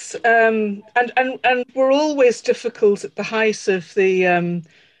 Yes, and were always difficult at the height of the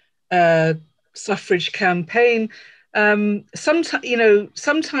suffrage campaign.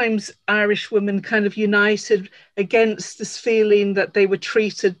 Sometimes Irish women kind of united against this feeling that they were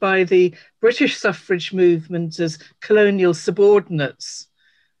treated by the British suffrage movement as colonial subordinates.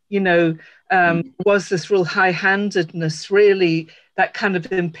 You know, was this real high-handedness, really, that kind of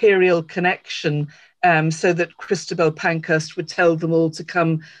imperial connection, so that Christabel Pankhurst would tell them all to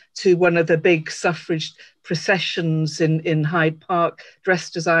come to one of the big suffrage processions in Hyde Park,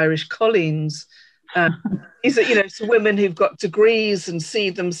 dressed as Irish colleens. These are, you know, so women who've got degrees and see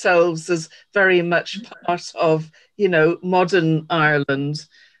themselves as very much part of, you know, modern Ireland,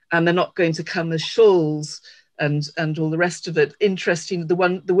 and they're not going to come as shawls and all the rest of it. Interesting, the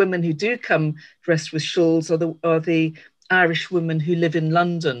women who do come dressed with shawls are the Irish women who live in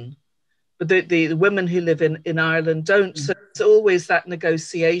London, but the women who live in Ireland don't. So it's always that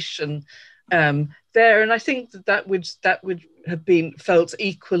negotiation there, and I think that would have been felt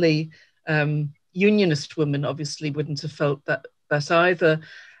equally. Unionist women obviously wouldn't have felt that either.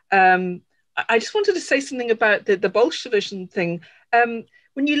 I just wanted to say something about the Bolshevism thing.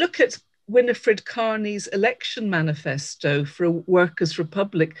 When you look at Winifred Carney's election manifesto for a Workers'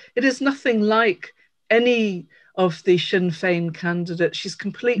 Republic, it is nothing like any of the Sinn Féin candidates. She's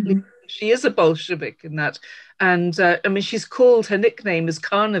completely, she is a Bolshevik in that. And I mean, her nickname is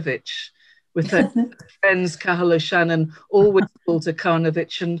Carnovich, with her friends, Cathal O'Shannon, always called her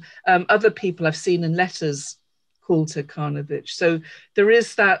Carnovich, and other people I've seen in letters called her Carnovich. So there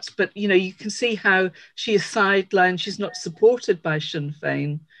is that, but you know, you can see how she is sidelined. She's not supported by Sinn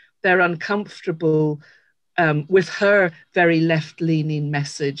Féin. They're uncomfortable with her very left-leaning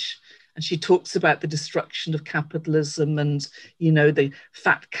message. And she talks about the destruction of capitalism and, you know, the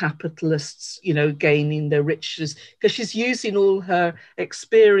fat capitalists, you know, gaining their riches, because she's using all her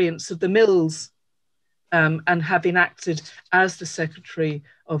experience of the mills and having acted as the secretary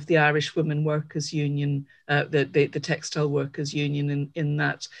of the Irish Women Workers Union, the Textile Workers Union in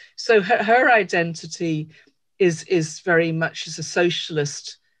that. So her identity is very much as a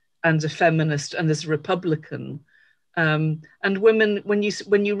socialist and a feminist and as a Republican. And women, when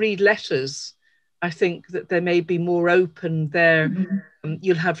you read letters, I think that they may be more open there.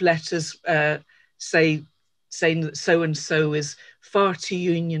 You'll have letters saying that so-and-so is far too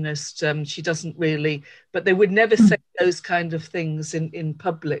unionist, she doesn't really, but they would never say those kind of things in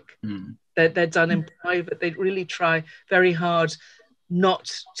public. They're done in private. They really try very hard not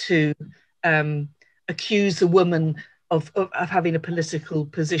to accuse a woman of having a political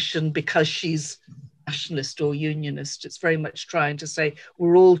position because she's nationalist or unionist. It's very much trying to say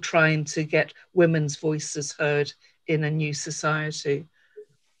we're all trying to get women's voices heard in a new society.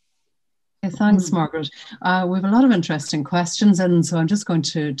 Thanks, Margaret. We have a lot of interesting questions in, so I'm just going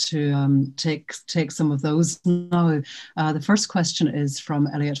to take some of those now. The first question is from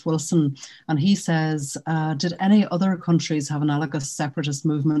Elliot Wilson, and he says, did any other countries have analogous separatist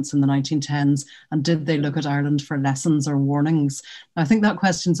movements in the 1910s, and did they look at Ireland for lessons or warnings? I think that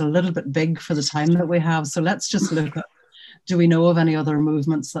question's a little bit big for the time that we have, so let's just look at, do we know of any other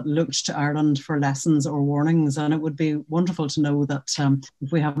movements that looked to Ireland for lessons or warnings? And it would be wonderful to know that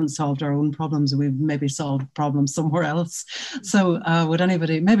if we haven't solved our own problems, we've maybe solved problems somewhere else. So would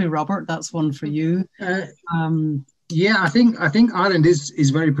anybody, maybe Robert, that's one for you. Yeah, I think Ireland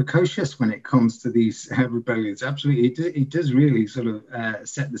is very precocious when it comes to these rebellions. Absolutely, it does really sort of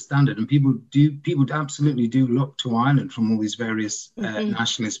set the standard, and people absolutely do look to Ireland from all these various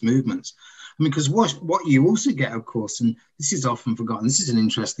nationalist movements. I mean, because what you also get, of course, and this is often forgotten, this is an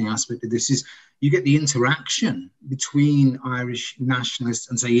interesting aspect of this, is you get the interaction between Irish nationalists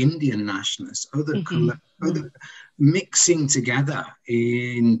and, say, Indian nationalists, other mixing together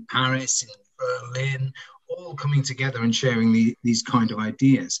in Paris, in Berlin, all coming together and sharing these kind of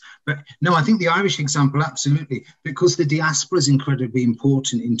ideas. But no, I think the Irish example, absolutely, because the diaspora is incredibly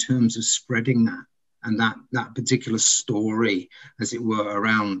important in terms of spreading that. And that particular story, as it were,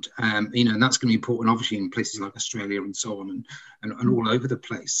 around, and that's going to be important, obviously, in places like Australia and so on, and all over the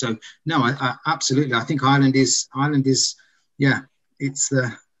place. So, no, I absolutely, I think Ireland is, yeah, it's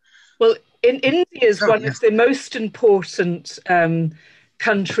the... Well, India is one of the most important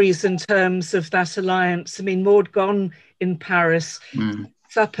countries in terms of that alliance. I mean, Maud Gonne in Paris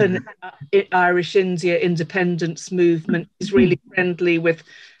sets up an Irish-India independence movement. Is really friendly with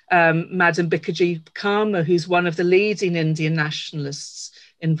Madam Bikaji Kama, who's one of the leading Indian nationalists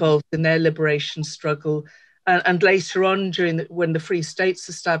involved in their liberation struggle. And later on, when the Free States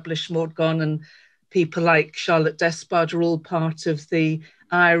established, Maud Gonne and people like Charlotte Despard are all part of the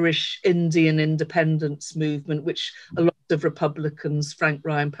Irish Indian independence movement, which a lot of Republicans, Frank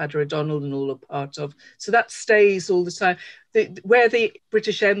Ryan, Paddy O'Donnell and all are part of. So that stays all the time. Where the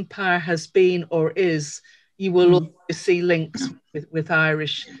British Empire has been or is, you will always see links with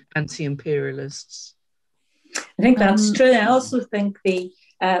Irish anti-imperialists. I think that's true. I also think the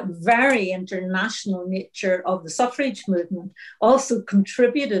very international nature of the suffrage movement also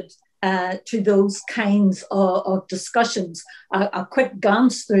contributed to those kinds of discussions. A quick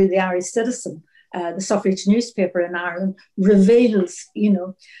glance through the Irish Citizen, the suffrage newspaper in Ireland, reveals,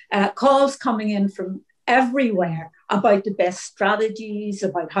 calls coming in from everywhere about the best strategies,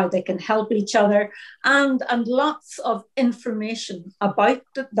 about how they can help each other, and lots of information about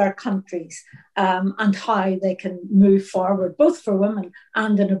their countries and how they can move forward, both for women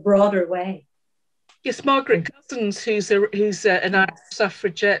and in a broader way. Yes, Margaret Cousins, who's an Irish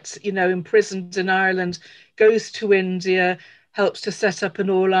suffragette, imprisoned in Ireland, goes to India, helps to set up an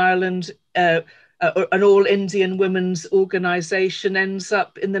all-Ireland, an all-Indian women's organisation, ends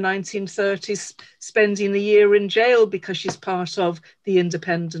up in the 1930s spending a year in jail because she's part of the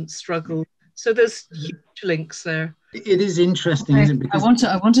independence struggle. So there's huge links there. It is interesting, isn't it? Because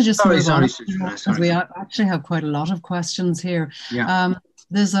I want to just move on, because we actually have quite a lot of questions here. Yeah.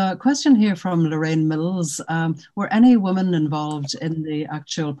 There's a question here from Lorraine Mills. Were any women involved in the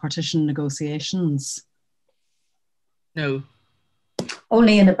actual partition negotiations? No.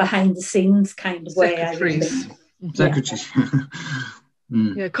 Only in a behind-the-scenes kind of way. Secretaries. Secretaries.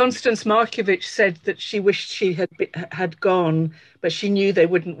 Yeah, Constance Markievicz said that she wished she had gone, but she knew they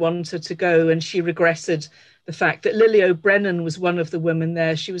wouldn't want her to go, and she regretted the fact that Lily O'Brennan was one of the women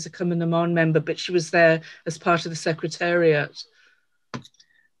there. She was a Cumann na mBan member, but she was there as part of the Secretariat.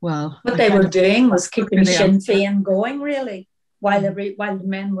 Well, what they were doing was keeping Sinn Féin going, really, while the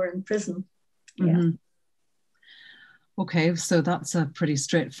men were in prison. Yeah. Okay, so that's a pretty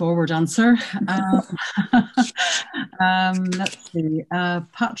straightforward answer. Let's see.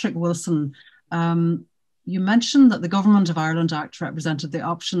 Patrick Wilson, you mentioned that the Government of Ireland Act represented the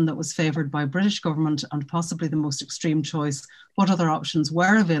option that was favoured by British government and possibly the most extreme choice. What other options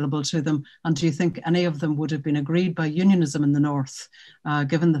were available to them? And do you think any of them would have been agreed by unionism in the North,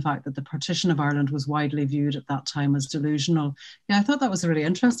 given the fact that the partition of Ireland was widely viewed at that time as delusional? Yeah, I thought that was a really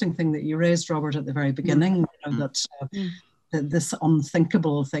interesting thing that you raised, Robert, at the very beginning, that this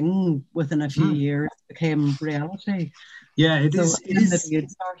unthinkable thing within a few years became reality. Yeah, it is. You'd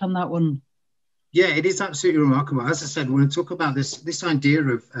start on that one. Yeah, it is absolutely remarkable. As I said, when I talk about this idea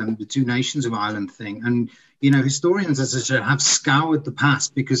of the two nations of Ireland thing, and historians, as I said, have scoured the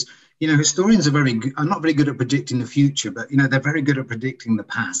past because historians are not very good at predicting the future, but they're very good at predicting the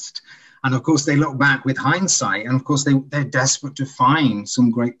past. And of course, they look back with hindsight, and of course, they're desperate to find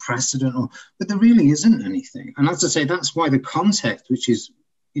some great precedent, but there really isn't anything. And as I say, that's why the context, which is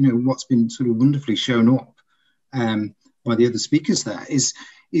you know, what's been sort of wonderfully shown up by the other speakers there is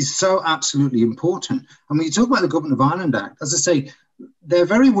so absolutely important. And when you talk about the Government of Ireland Act, as I say, they're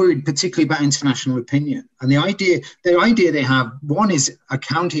very worried particularly about international opinion. And the idea they have, one is a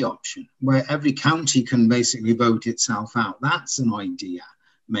county option where every county can basically vote itself out. That's an idea,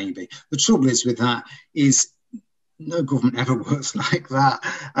 maybe. The trouble is with that is no government ever works like that.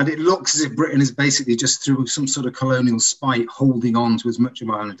 And it looks as if Britain is basically just through some sort of colonial spite holding on to as much of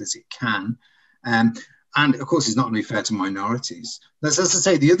Ireland as it can. And of course, it's not only fair to minorities. That's, as I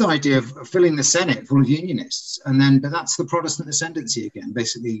say, the other idea of filling the Senate full of unionists. But that's the Protestant ascendancy again,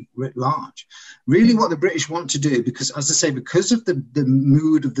 basically writ large. Really what the British want to do, because as I say, because of the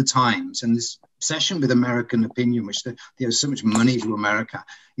mood of the times and this obsession with American opinion, which they owe so much money to America,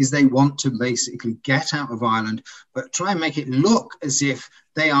 is they want to basically get out of Ireland, but try and make it look as if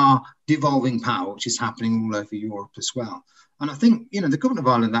they are devolving power, which is happening all over Europe as well. And I think, you know, the Government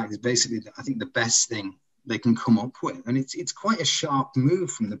of Ireland Act is basically, I think, the best thing they can come up with. And it's quite a sharp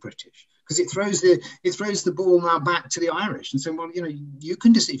move from the British, because it throws the ball now back to the Irish and saying, well, you know, you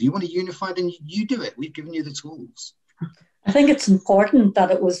can just, if you want to unify, then you do it. We've given you the tools. I think it's important that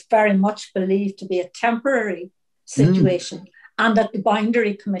it was very much believed to be a temporary situation and that the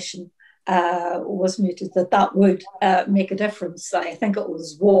Boundary Commission was mooted, that would make a difference. I think it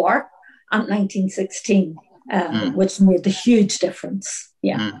was war and 1916. Which made the huge difference.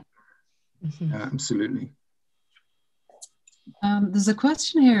 Yeah. Absolutely. There's a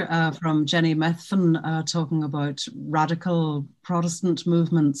question here from Jenny Methven talking about radical Protestant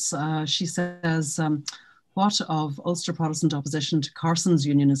movements. She says, what of Ulster Protestant opposition to Carson's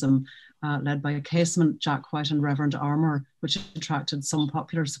unionism, led by Casement, Jack White and Reverend Armour, which attracted some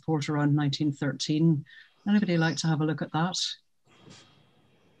popular support around 1913? Anybody like to have a look at that?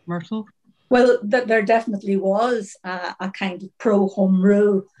 Myrtle? Well, there definitely was a kind of pro-home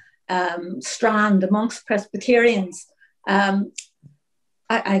rule strand amongst Presbyterians. I'm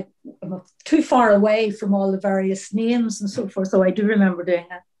too far away from all the various names and so forth, so I do remember doing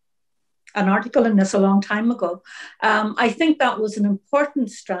an article in this a long time ago. I think that was an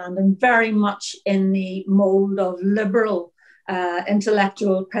important strand and very much in the mould of liberal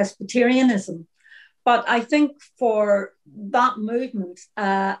intellectual Presbyterianism. But I think for that movement,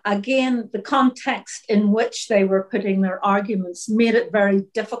 again, the context in which they were putting their arguments made it very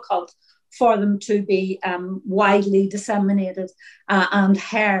difficult for them to be widely disseminated and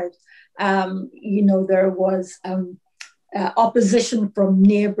heard. You know, there was opposition from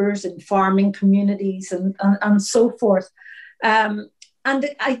neighbours and farming communities and so forth. And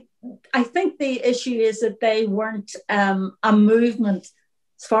I think the issue is that they weren't a movement,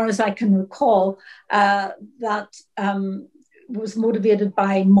 as far as I can recall, that was motivated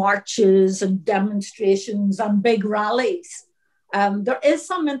by marches and demonstrations and big rallies. There is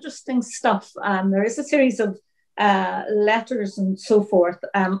some interesting stuff. There is a series of letters and so forth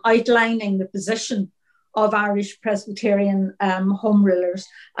outlining the position of Irish Presbyterian home rulers,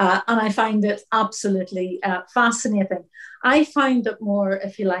 and I find it absolutely fascinating. I find it more,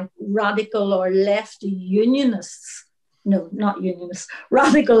 if you like, radical or lefty unionists. No, not unionists,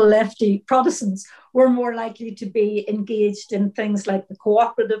 radical lefty Protestants were more likely to be engaged in things like the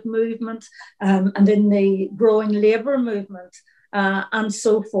cooperative movement and in the growing labour movement and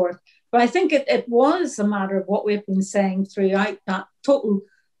so forth. But I think it was a matter of what we've been saying throughout, that total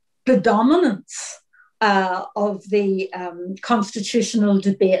predominance of the constitutional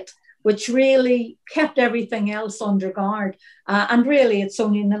debate, which really kept everything else under guard. And really, it's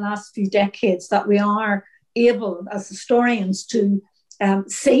only in the last few decades that we are able, as historians, to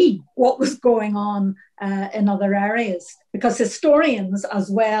see what was going on in other areas, because historians,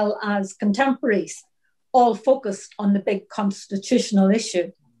 as well as contemporaries, all focused on the big constitutional issue.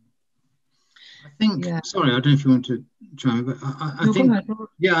 I think, sorry, I don't know if you want to try, but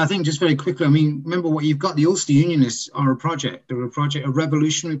I think just very quickly, I mean, remember what you've got, the Ulster Unionists are a project, they're a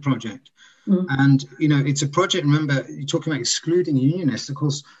revolutionary project. And, you know, it's a project, remember, you're talking about excluding unionists, of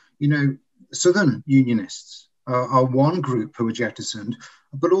course, you know, Southern Unionists are one group who were jettisoned,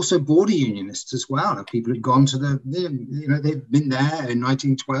 but also border Unionists as well. People who'd gone to they've been there in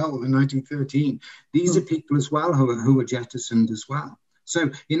 1912 and 1913. These are people as well who were jettisoned as well. So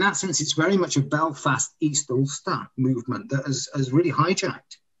in that sense, it's very much a Belfast East Ulster movement that has really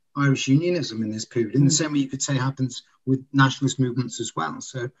hijacked Irish unionism in this period, in the same way you could say happens with nationalist movements as well.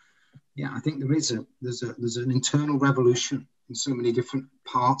 So yeah, I think there's an internal revolution in so many different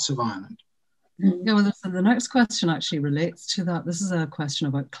parts of Ireland. Yeah, well, the next question actually relates to that. This is a question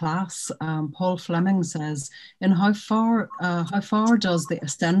about class. Paul Fleming says, "In how far does the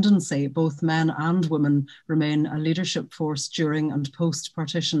ascendancy, both men and women, remain a leadership force during and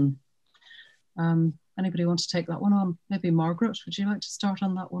post-partition?" Anybody want to take that one on? Maybe Margaret, would you like to start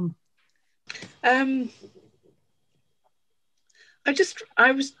on that one? I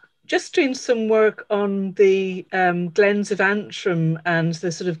was just doing some work on the Glens of Antrim and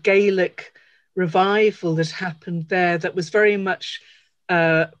the sort of Gaelic revival that happened there, that was very much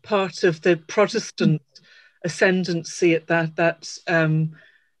part of the Protestant ascendancy at that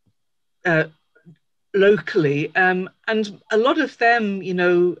locally, and a lot of them, you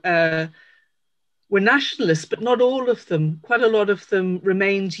know, were nationalists, but not all of them. Quite a lot of them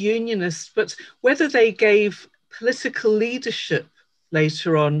remained unionists, but whether they gave political leadership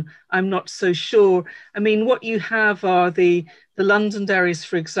later on, I'm not so sure. I mean, what you have are the Londonderrys,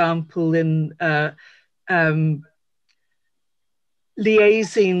 for example, in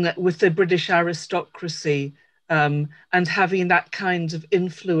liaising with the British aristocracy, and having that kind of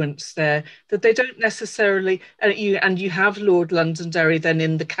influence there, that they don't necessarily, and you have Lord Londonderry then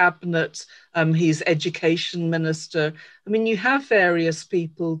in the cabinet, he's education minister. I mean, you have various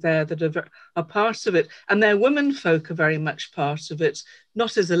people there that are part of it, and their womenfolk are very much part of it,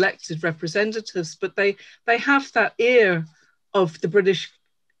 not as elected representatives, but they have that ear of the British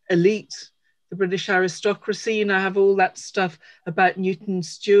elite, the British aristocracy. You know, have all that stuff about Newton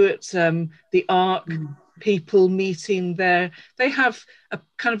Stewart, the Ark, people meeting there. They have a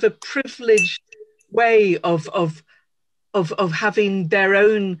kind of a privileged way of having their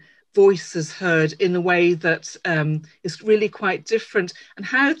own voices heard in a way that is really quite different. And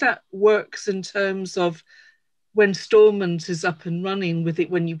how that works in terms of when Stormont is up and running with it,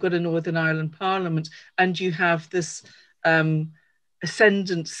 when you've got a Northern Ireland Parliament and you have this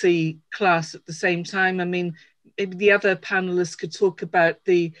ascendancy class at the same time. I mean, maybe the other panelists could talk about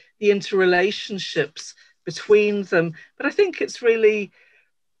the interrelationships between them. But I think it's really,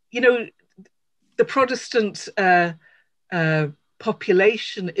 you know, the Protestant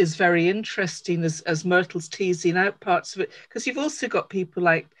population is very interesting, as Myrtle's teasing out parts of it, because you've also got people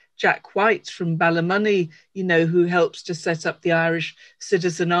like Jack White from Ballymoney, you know, who helps to set up the Irish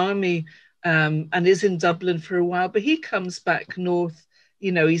Citizen Army, and is in Dublin for a while, but he comes back north.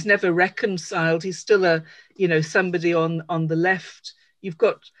 You know, he's never reconciled. He's still a, you know, somebody on the left. You've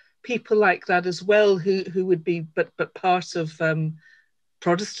got people like that as well, who would be but part of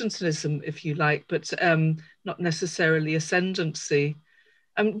Protestantism, if you like, but not necessarily ascendancy.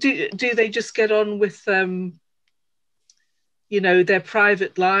 Do they just get on with you know, their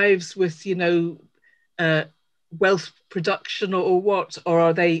private lives with, you know, wealth production or what, or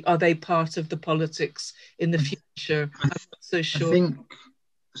are they part of the politics in the future? I'm not so sure. I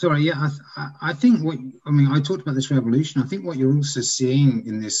think I talked about this revolution. I think what you're also seeing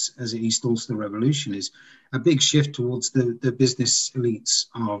in this as East Ulster revolution is a big shift towards the business elites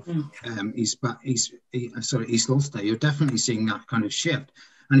of East Ulster. You're definitely seeing that kind of shift.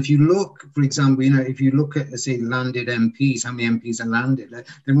 And if you look, for example, you know, if you look at, say, landed MPs, how many MPs are landed, they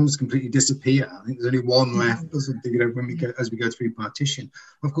almost completely disappear. I think there's only one left or something, you know, as we go through partition.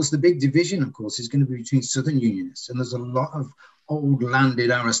 Of course, the big division, of course, is going to be between Southern Unionists, and there's a lot of old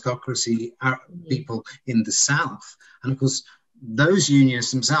landed aristocracy people in the South. And of course, those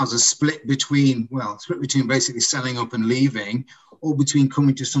unionists themselves are split between basically selling up and leaving, or between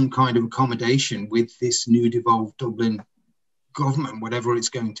coming to some kind of accommodation with this new devolved Dublin government, whatever it's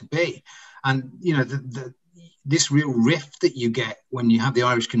going to be. And you know, this real rift that you get when you have the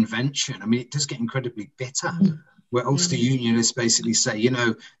Irish Convention, I mean, it does get incredibly bitter, where Ulster Unionists basically say, you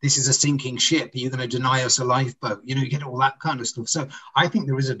know, this is a sinking ship, you're going to deny us a lifeboat, you know, you get all that kind of stuff. So I think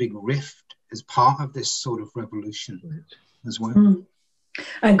there is a big rift as part of this sort of revolution as well.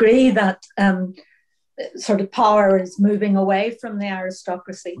 I agree that sort of power is moving away from the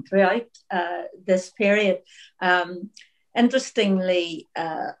aristocracy throughout this period. Interestingly,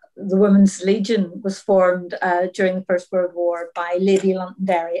 the Women's Legion was formed during the First World War by Lady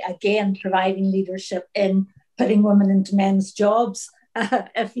Londonderry, again providing leadership in putting women into men's jobs,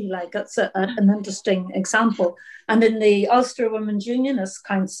 if you like. That's an interesting example. And in the Ulster Women's Unionist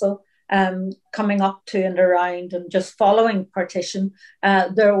Council, coming up to and around and just following partition,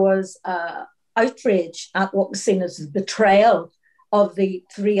 there was outrage at what was seen as the betrayal of the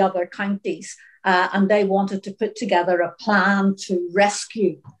three other counties. And they wanted to put together a plan to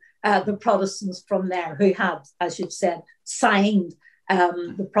rescue the Protestants from there, who had, as you've said, signed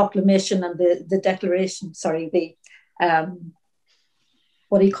the proclamation and the declaration, the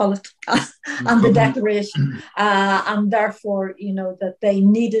what do you call it, and the Declaration, and therefore, you know, that they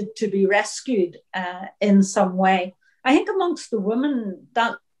needed to be rescued in some way. I think amongst the women,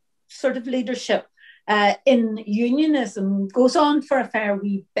 that sort of leadership in unionism goes on for a fair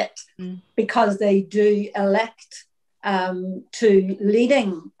wee bit, because they do elect to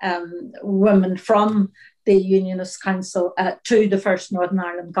leading women from the Unionist Council to the first Northern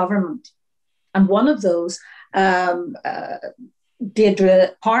Ireland government. And one of those,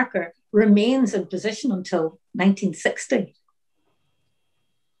 Deirdre Parker, remains in position until 1960.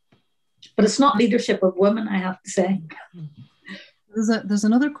 But it's not leadership of women, I have to say. There's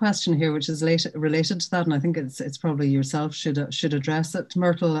another question here which is related to that, and I think it's probably yourself should address it.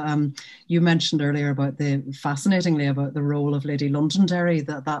 Myrtle, you mentioned earlier fascinatingly about the role of Lady Londonderry,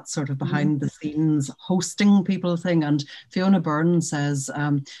 that sort of behind the scenes hosting people thing. And Fiona Byrne says,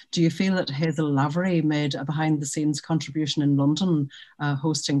 do you feel that Hazel Lavery made a behind the scenes contribution in London,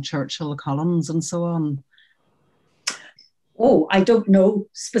 hosting Churchill, Collins and so on? Oh, I don't know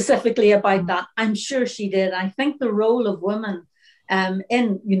specifically about that. I'm sure she did. I think the role of women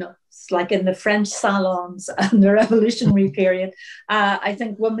in, you know, it's like in the French salons and the revolutionary period, I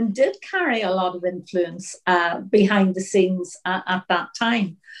think women did carry a lot of influence behind the scenes at that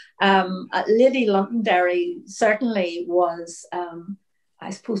time. Lady Londonderry certainly was, I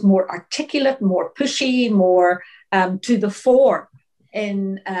suppose, more articulate, more pushy, more to the fore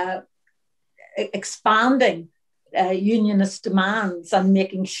in expanding unionist demands and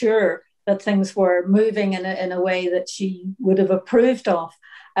making sure that things were moving in a way that she would have approved of.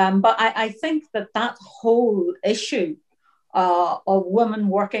 But I think that whole issue of women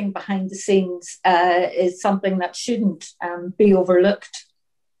working behind the scenes is something that shouldn't be overlooked.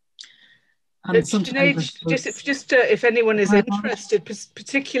 And if anyone is interested,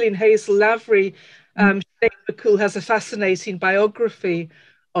 particularly in Hazel Lavery, Shane McCool has a fascinating biography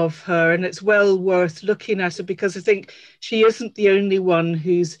of her, and it's well worth looking at her, because I think she isn't the only one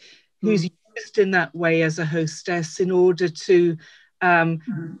who's used in that way as a hostess in order to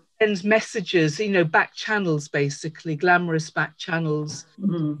send messages, you know, back channels, basically, glamorous back channels.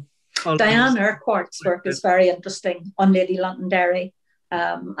 Diane Urquhart's work is very interesting on Lady Londonderry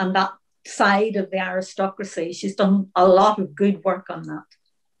and that side of the aristocracy. She's done a lot of good work on that.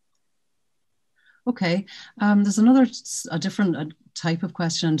 Okay, there's a different type of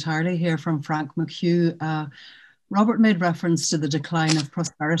question entirely here from Frank McHugh. Robert made reference to the decline of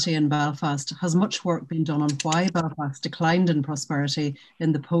prosperity in Belfast. Has much work been done on why Belfast declined in prosperity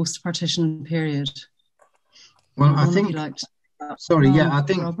in the post-partition period? Well, I think, Robert. I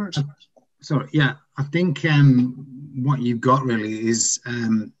think what you've got really is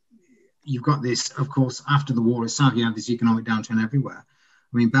you've got this, of course, after the war itself, you have this economic downturn everywhere.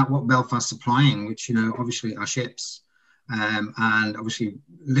 I mean, what Belfast's supplying, which, you know, obviously are ships, and obviously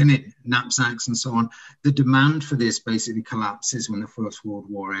linen, knapsacks and so on, the demand for this basically collapses when the First World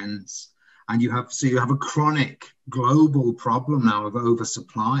War ends. And you have a chronic global problem now of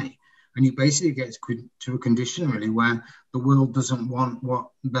oversupply. And you basically get to a condition really where the world doesn't want what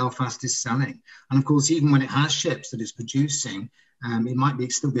Belfast is selling. And of course, even when it has ships that it's producing, it might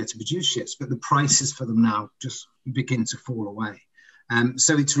still be able to produce ships, but the prices for them now just begin to fall away.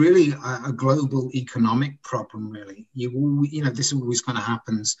 So it's really a global economic problem, really. This always kind of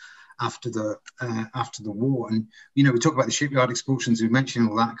happens after the war. And, you know, we talk about the shipyard expulsions, we mentioned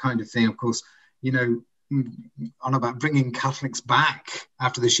all that kind of thing. Of course, you know, on about bringing Catholics back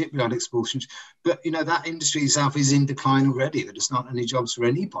after the shipyard expulsions. But, you know, that industry itself is in decline already. There's not any jobs for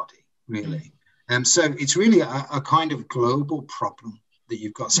anybody, really. So it's really a kind of global problem that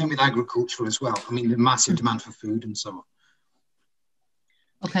you've got. Same with agriculture as well. I mean, the massive demand for food and so on.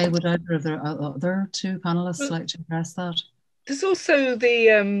 Okay, would either of the other two panellists like to address that? There's also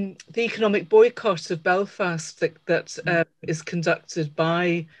the economic boycott of Belfast that is conducted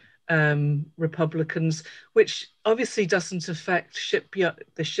by Republicans, which obviously doesn't affect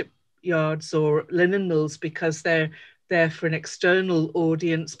the shipyards or linen mills because they're there for an external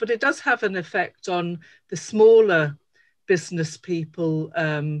audience, but it does have an effect on the smaller business people,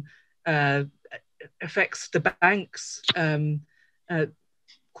 affects the banks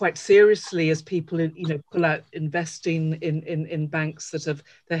quite seriously as people, you know, pull out investing in banks that have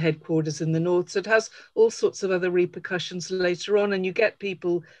their headquarters in the north. So it has all sorts of other repercussions later on. And you get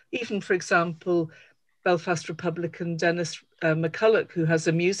people, even, for example, Belfast Republican Dennis McCulloch, who has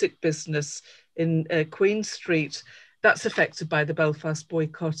a music business in Queen Street, that's affected by the Belfast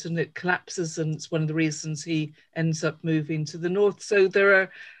boycott, and it collapses, and it's one of the reasons he ends up moving to the north. So there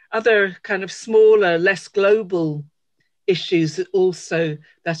are other kind of smaller, less global issues also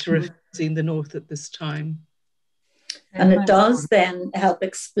that are affecting the north at this time. And it does then help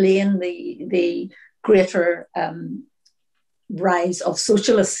explain the greater rise of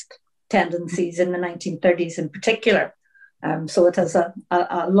socialist tendencies in the 1930s in particular. So it has a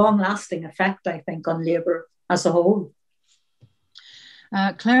long-lasting effect, I think, on Labour as a whole.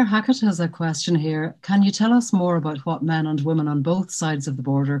 Claire Hackett has a question here. Can you tell us more about what men and women on both sides of the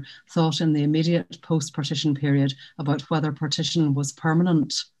border thought in the immediate post-partition period about whether partition was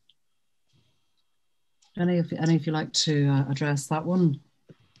permanent? Any of you like to address that one?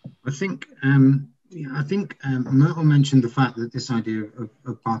 I think Myrtle mentioned the fact that this idea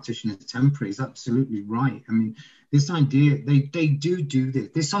of partition is temporary is absolutely right. I mean, this idea, they do this.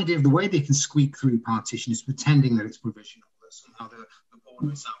 This idea of the way they can squeak through partition is pretending that it's provisional, that somehow the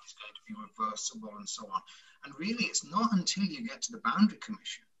border itself is going to be reversible and so on. And really, it's not until you get to the Boundary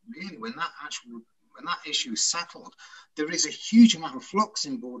Commission, really, when that issue is settled, there is a huge amount of flux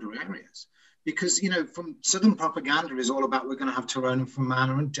in border areas. Because, you know, from Southern propaganda is all about we're going to have Tyrone and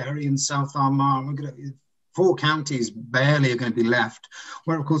Fermanagh and Derry and South Armagh. We're going to, 4 counties barely are going to be left.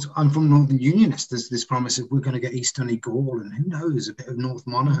 Where, of course, I'm from Northern Unionist. There's this promise of we're going to get East Donegal and who knows, a bit of North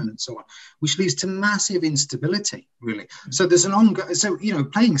Monaghan and so on, which leads to massive instability, really. So there's an ongoing, so, you know,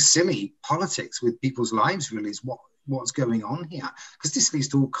 playing silly politics with people's lives really is what's going on here. Because this leads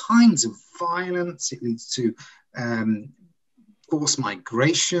to all kinds of violence. It leads to forced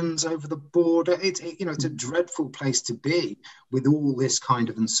migrations over the border. It's a dreadful place to be with all this kind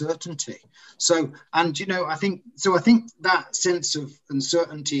of uncertainty. So, and you know, I think that sense of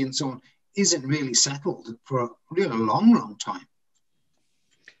uncertainty and so on isn't really settled for a really long time.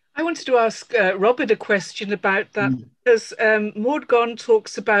 I wanted to ask Robert a question about that, because Maud Gonne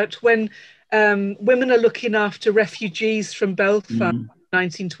talks about when women are looking after refugees from Belfast in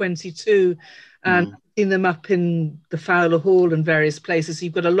 1922 and picking them up in the Fowler Hall and various places.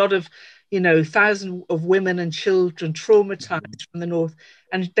 You've got a lot of, you know, thousands of women and children traumatized from the north,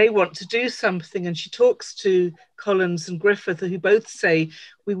 and they want to do something. And she talks to Collins and Griffith, who both say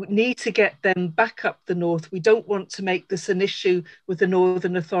we need to get them back up the north. We don't want to make this an issue with the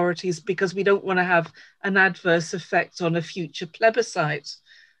northern authorities because we don't want to have an adverse effect on a future plebiscite.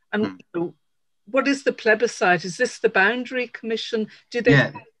 And what is the plebiscite? Is this the Boundary Commission? Do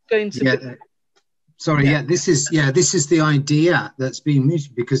they going to be? This is the idea that's being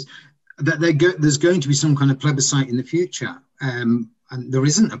mooted, because there's going to be some kind of plebiscite in the future, and there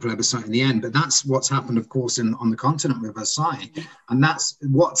isn't a plebiscite in the end, but that's what's happened, of course, on the continent with Versailles, and that's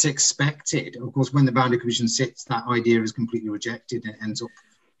what's expected. Of course, when the Boundary Commission sits, that idea is completely rejected and ends up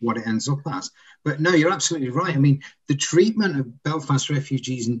what it ends up as. But no, you're absolutely right. I mean, the treatment of Belfast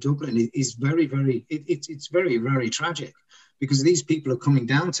refugees in Dublin is very, very, it's very, very tragic. Because these people are coming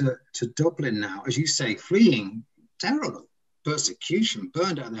down to Dublin now, as you say, fleeing terrible persecution,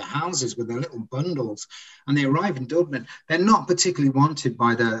 burned out of their houses with their little bundles, and they arrive in Dublin. They're not particularly wanted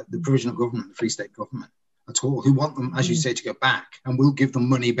by the provisional government, the Free State government at all, who want them, as you say, to go back, and will give them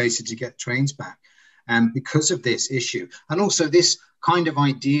money basically to get trains back. Because of this issue, and also this kind of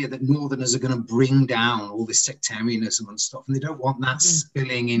idea that Northerners are going to bring down all this sectarianism and stuff, and they don't want that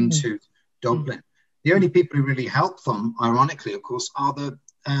spilling into Dublin. The only people who really help them, ironically, of course, are the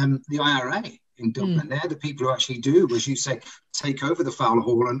IRA in Dublin. They're the people who actually do, as you say, take over the Fowler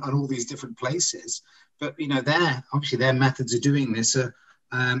Hall and all these different places. But, you know, their methods of doing this are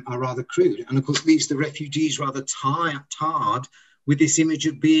rather crude. And, of course, leaves the refugees rather tarred with this image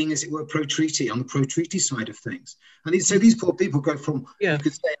of being, as it were, pro-treaty, on the pro-treaty side of things. And so these poor people go from, you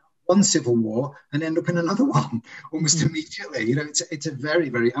could say, one civil war and end up in another one almost immediately. You know, it's a very,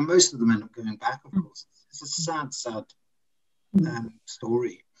 very, and most of them end up going back, of course. It's a sad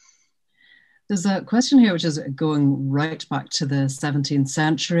story. There's a question here which is going right back to the 17th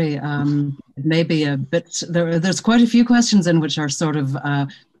century. It may be a bit, there's quite a few questions in which are sort of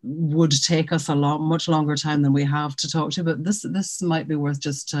would take us much longer time than we have to talk to, but this might be worth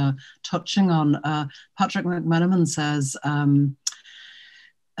just touching on. Patrick McMenamin says,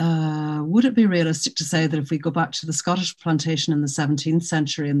 would it be realistic to say that if we go back to the Scottish plantation in the 17th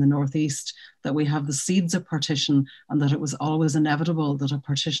century in the northeast, that we have the seeds of partition, and that it was always inevitable that a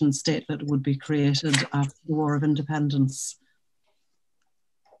partition statelet would be created after the War of Independence?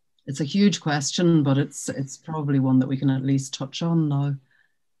 It's a huge question, but it's probably one that we can at least touch on now.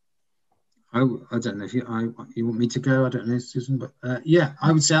 I don't know if you want me to go. I don't know, Susan, but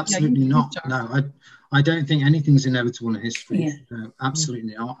I would say absolutely not. No, I don't think anything's inevitable in history.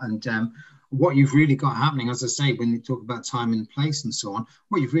 Absolutely not. And what you've really got happening, as I say, when you talk about time and place and so on,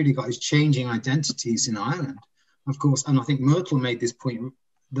 what you've really got is changing identities in Ireland, of course. And I think Myrtle made this point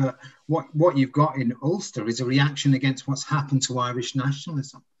that what you've got in Ulster is a reaction against what's happened to Irish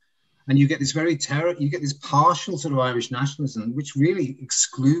nationalism. And you get this you get this partial sort of Irish nationalism, which really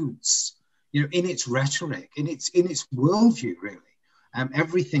excludes, in its rhetoric, in its worldview, really,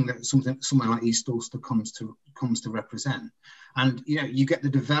 everything that somewhere like East Ulster comes to represent. And you get the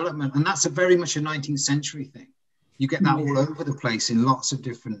development, and that's very much a 19th century thing. You get that all over the place in lots of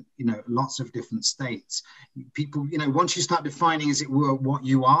different states. People, once you start defining, as it were, what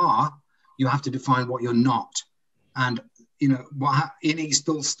you are, you have to define what you're not. And in East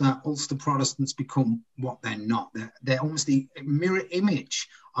Ulster, Ulster Protestants become what they're not. They're almost the mirror image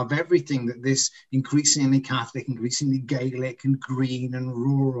of everything that this increasingly Catholic, increasingly Gaelic and green and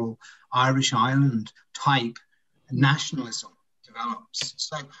rural Irish Island type nationalism develops.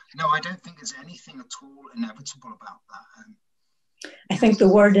 So, no, I don't think there's anything at all inevitable about that. I think the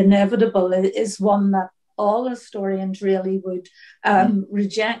word inevitable is one that all historians really would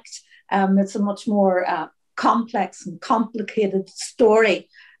reject. It's a much more complex and complicated story,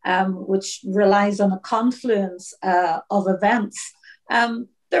 which relies on a confluence of events.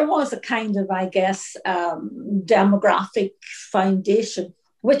 There was a kind of, I guess, demographic foundation,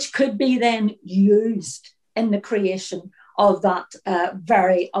 which could be then used in the creation of that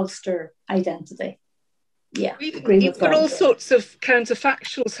very Ulster identity. Yeah, you've got all sorts of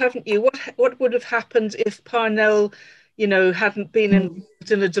counterfactuals, haven't you? What would have happened if Parnell, hadn't been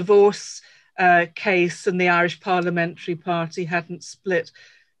involved in a divorce case and the Irish Parliamentary Party hadn't split?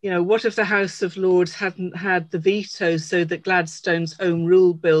 What if the House of Lords hadn't had the veto so that Gladstone's Home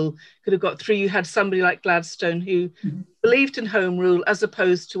Rule Bill could have got through? You had somebody like Gladstone who believed in Home Rule, as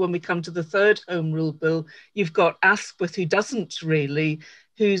opposed to when we come to the third Home Rule Bill, you've got Asquith, who doesn't really,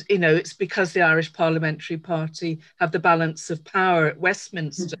 who's, it's because the Irish Parliamentary Party have the balance of power at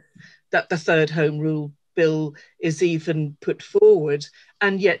Westminster that the third Home Rule Bill is even put forward.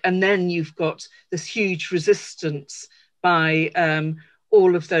 And then you've got this huge resistance by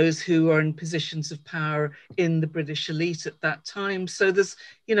all of those who are in positions of power in the British elite at that time. So there's,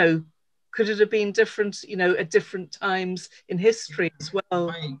 could it have been different, at different times in history as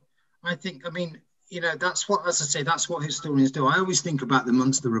well? I think, that's what, as I say, that's what historians do. I always think about the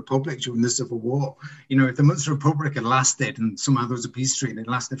Munster Republic during the Civil War. If the Munster Republic had lasted and somehow there was a peace treaty and it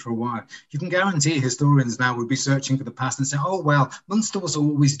lasted for a while, you can guarantee historians now would be searching for the past and say, oh, well, Munster was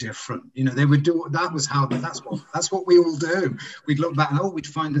always different. They would do, that's what we all do. We'd look back and, we'd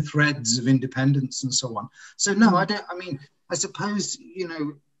find the threads of independence and so on. So no, I suppose,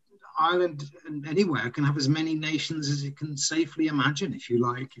 Ireland and anywhere can have as many nations as it can safely imagine, if you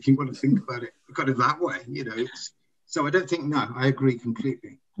like, if you want to think about it kind of that way, So I don't think, no, I agree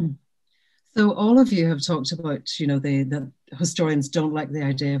completely. So all of you have talked about, that historians don't like the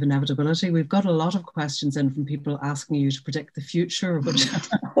idea of inevitability. We've got a lot of questions in from people asking you to predict the future, which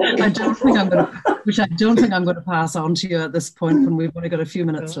I don't think I'm going to pass on to you at this point when we've only got a few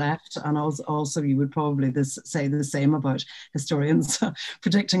minutes left. And also you would probably say the same about historians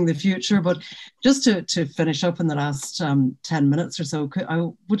predicting the future. But just to finish up in the last 10 minutes or so, I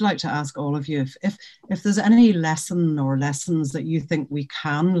would like to ask all of you if there's any lesson or lessons that you think we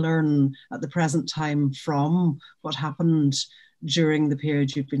can learn at the present time from what happened during the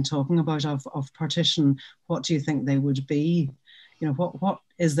period you've been talking about of partition. What do you think they would be? What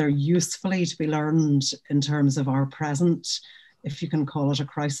is there usefully to be learned in terms of our present, if you can call it a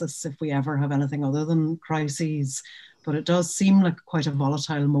crisis, if we ever have anything other than crises? But it does seem like quite a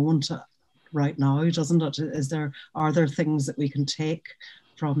volatile moment right now, doesn't it? Are there things that we can take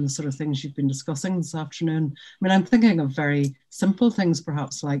from the sort of things you've been discussing this afternoon? I'm thinking of very simple things,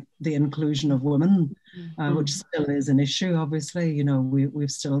 perhaps like the inclusion of women, which still is an issue, obviously.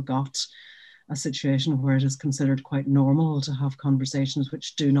 We've still got a situation where it is considered quite normal to have conversations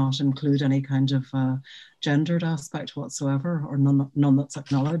which do not include any kind of gendered aspect whatsoever, or none that's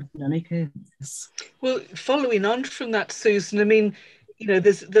acknowledged in any case. Well, following on from that, Susan,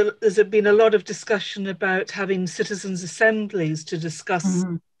 there's been a lot of discussion about having citizens' assemblies to discuss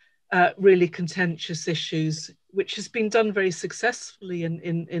really contentious issues, which has been done very successfully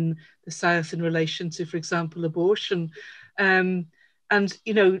in the South in relation to, for example, abortion. And,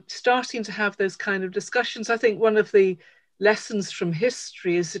 starting to have those kind of discussions, I think one of the lessons from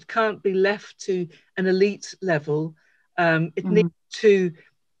history is it can't be left to an elite level. It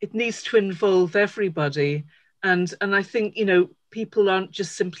needs to involve everybody. And I think, people aren't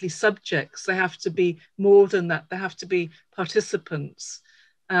just simply subjects. They have to be more than that. They have to be participants,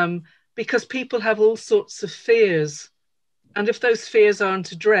 because people have all sorts of fears. And if those fears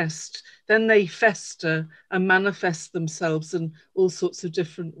aren't addressed, then they fester and manifest themselves in all sorts of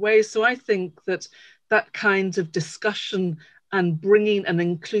different ways. So I think that kind of discussion and bringing an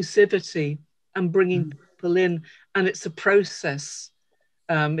inclusivity and bringing people in, and it's a process,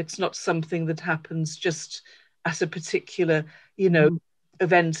 It's not something that happens just at a particular, you know,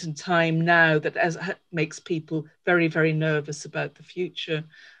 event and time now that makes people very, very nervous about the future.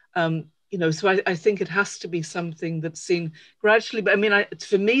 You know, so I think it has to be something that's seen gradually. But I mean,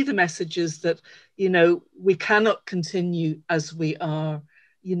 for me, the message is that, you know, we cannot continue as we are.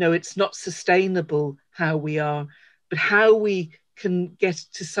 You know, it's not sustainable how we are, but how we can get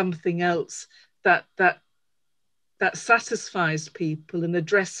to something else that satisfies people and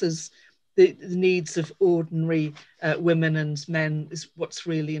addresses the needs of ordinary women and men is what's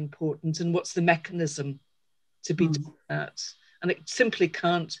really important, and what's the mechanism to be doing that. And it simply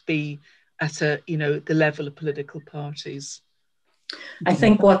can't be at the level of political parties. I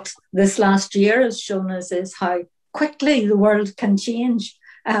think what this last year has shown us is how quickly the world can change,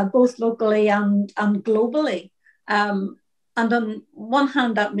 both locally and globally. And on one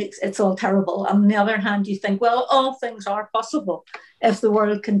hand, that makes it's all terrible. On the other hand, you think, well, all things are possible if the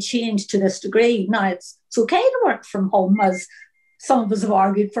world can change to this degree. Now, it's okay to work from home, as some of us have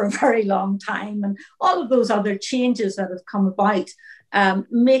argued for a very long time, and all of those other changes that have come about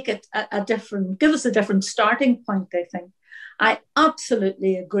make it give us a different starting point, I think. I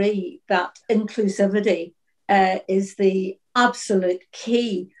absolutely agree that inclusivity is the absolute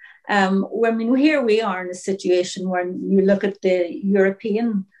key. I mean, here we are in a situation where you look at the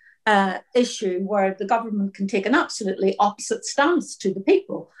European issue where the government can take an absolutely opposite stance to the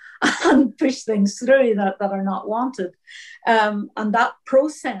people and push things through that are not wanted. And that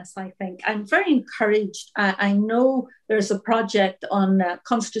process, I think, I'm very encouraged. I know there's a project on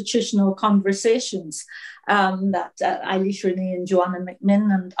constitutional conversations that Eilish Rooney and Joanna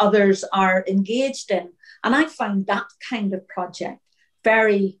McMinn and others are engaged in. And I find that kind of project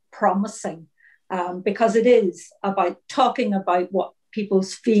very promising because it is about talking about what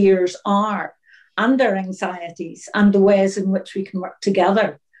people's fears are and their anxieties and the ways in which we can work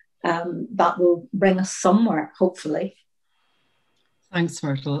together. That will bring us somewhere, hopefully. Thanks,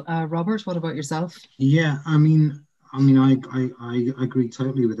 Myrtle. Robert, what about yourself? Yeah, I mean, I agree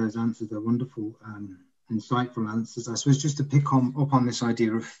totally with those answers. They're wonderful, insightful answers. I suppose just to pick up on this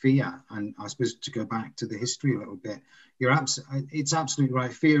idea of fear, and I suppose to go back to the history a little bit, it's absolutely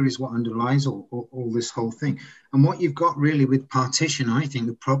right. Fear is what underlies all this whole thing. And what you've got really with partition, I think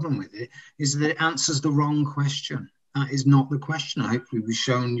the problem with it is that it answers the wrong question. That is not the question. Hopefully we've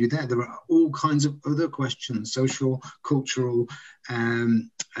shown you there. There are all kinds of other questions, social, cultural,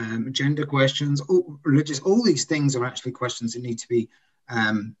 gender questions, religious. All these things are actually questions that need to be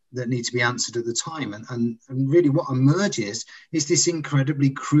answered at the time. And really what emerges is this incredibly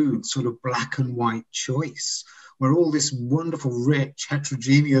crude sort of black and white choice, where all this wonderful, rich,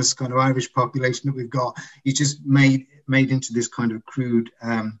 heterogeneous kind of Irish population that we've got is just made into this kind of crude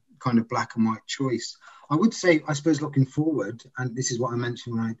kind of black and white choice. I would say, I suppose, looking forward, and this is what I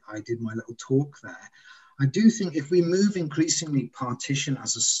mentioned when I did my little talk there, I do think if we move increasingly partition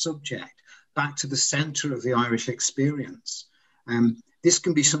as a subject back to the centre of the Irish experience, this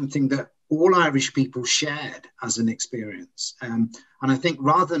can be something that all Irish people shared as an experience. And I think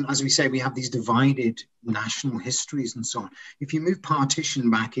rather than, as we say, we have these divided national histories and so on, if you move partition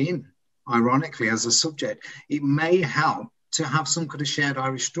back in, ironically, as a subject, it may help to have some kind of shared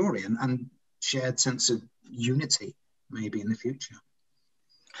Irish story and shared sense of unity, maybe in the future.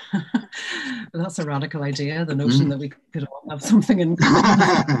 That's a radical idea, the notion that we could all have something in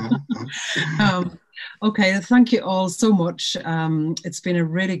common. Okay, thank you all so much. It's been a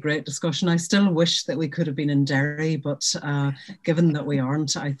really great discussion. I still wish that we could have been in Derry, but given that we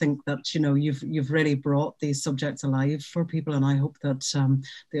aren't, I think that you've really brought these subjects alive for people, and I hope that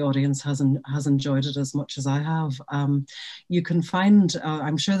the audience has enjoyed it as much as I have. You can find,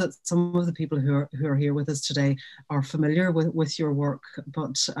 I'm sure that some of the people who are here with us today are familiar with your work,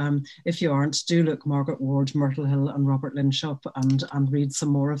 but if you aren't, do look Margaret Ward, Myrtle Hill and Robert Lynch up and read some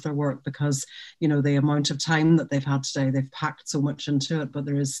more of their work, because the amount of time that they've had today, they've packed so much into it, but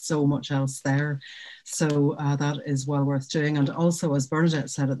there is so much else there. So that is well worth doing. And also, as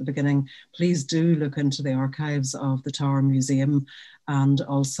Bernadette said at the beginning, please do look into the archives of the Tower Museum and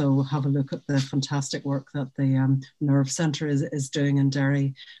also have a look at the fantastic work that the Nerve Centre is doing in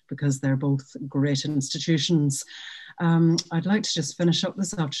Derry, because they're both great institutions. I'd like to just finish up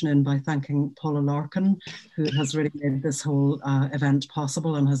this afternoon by thanking Paula Larkin, who has really made this whole event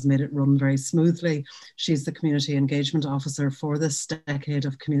possible and has made it run very smoothly. She's the Community Engagement Officer for this Decade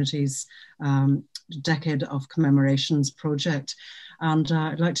of Communities, Decade of Commemorations project. And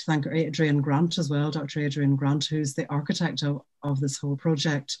I'd like to thank Adrian Grant as well, Dr. Adrian Grant, who's the architect of this whole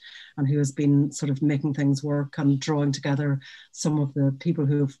project, and who has been sort of making things work and drawing together some of the people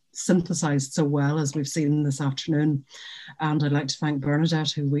who have synthesized so well, as we've seen this afternoon. And I'd like to thank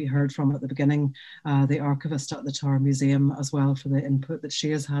Bernadette, who we heard from at the beginning, the archivist at the Tower Museum, as well, for the input that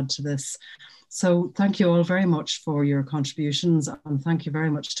she has had to this. So thank you all very much for your contributions, and thank you very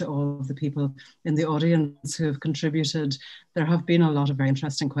much to all of the people in the audience who have contributed. There have been a lot of very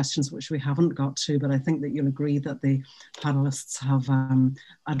interesting questions which we haven't got to, but I think that you'll agree that the panellists have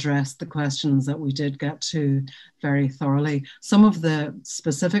addressed the questions that we did get to very thoroughly. Some of the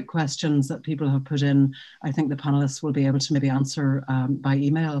specific questions that people have put in, I think the panellists will be able to maybe answer by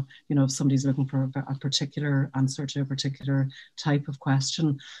email, you know, if somebody's looking for a particular answer to a particular type of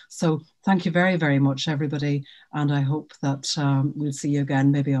question. So thank you very, very much, everybody. And I hope that we'll see you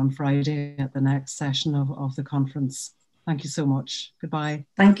again maybe on Friday at the next session of the conference. Thank you so much. Goodbye.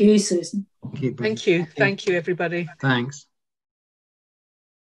 Thank you, Susan. Thank you. Thank you, everybody. Thanks.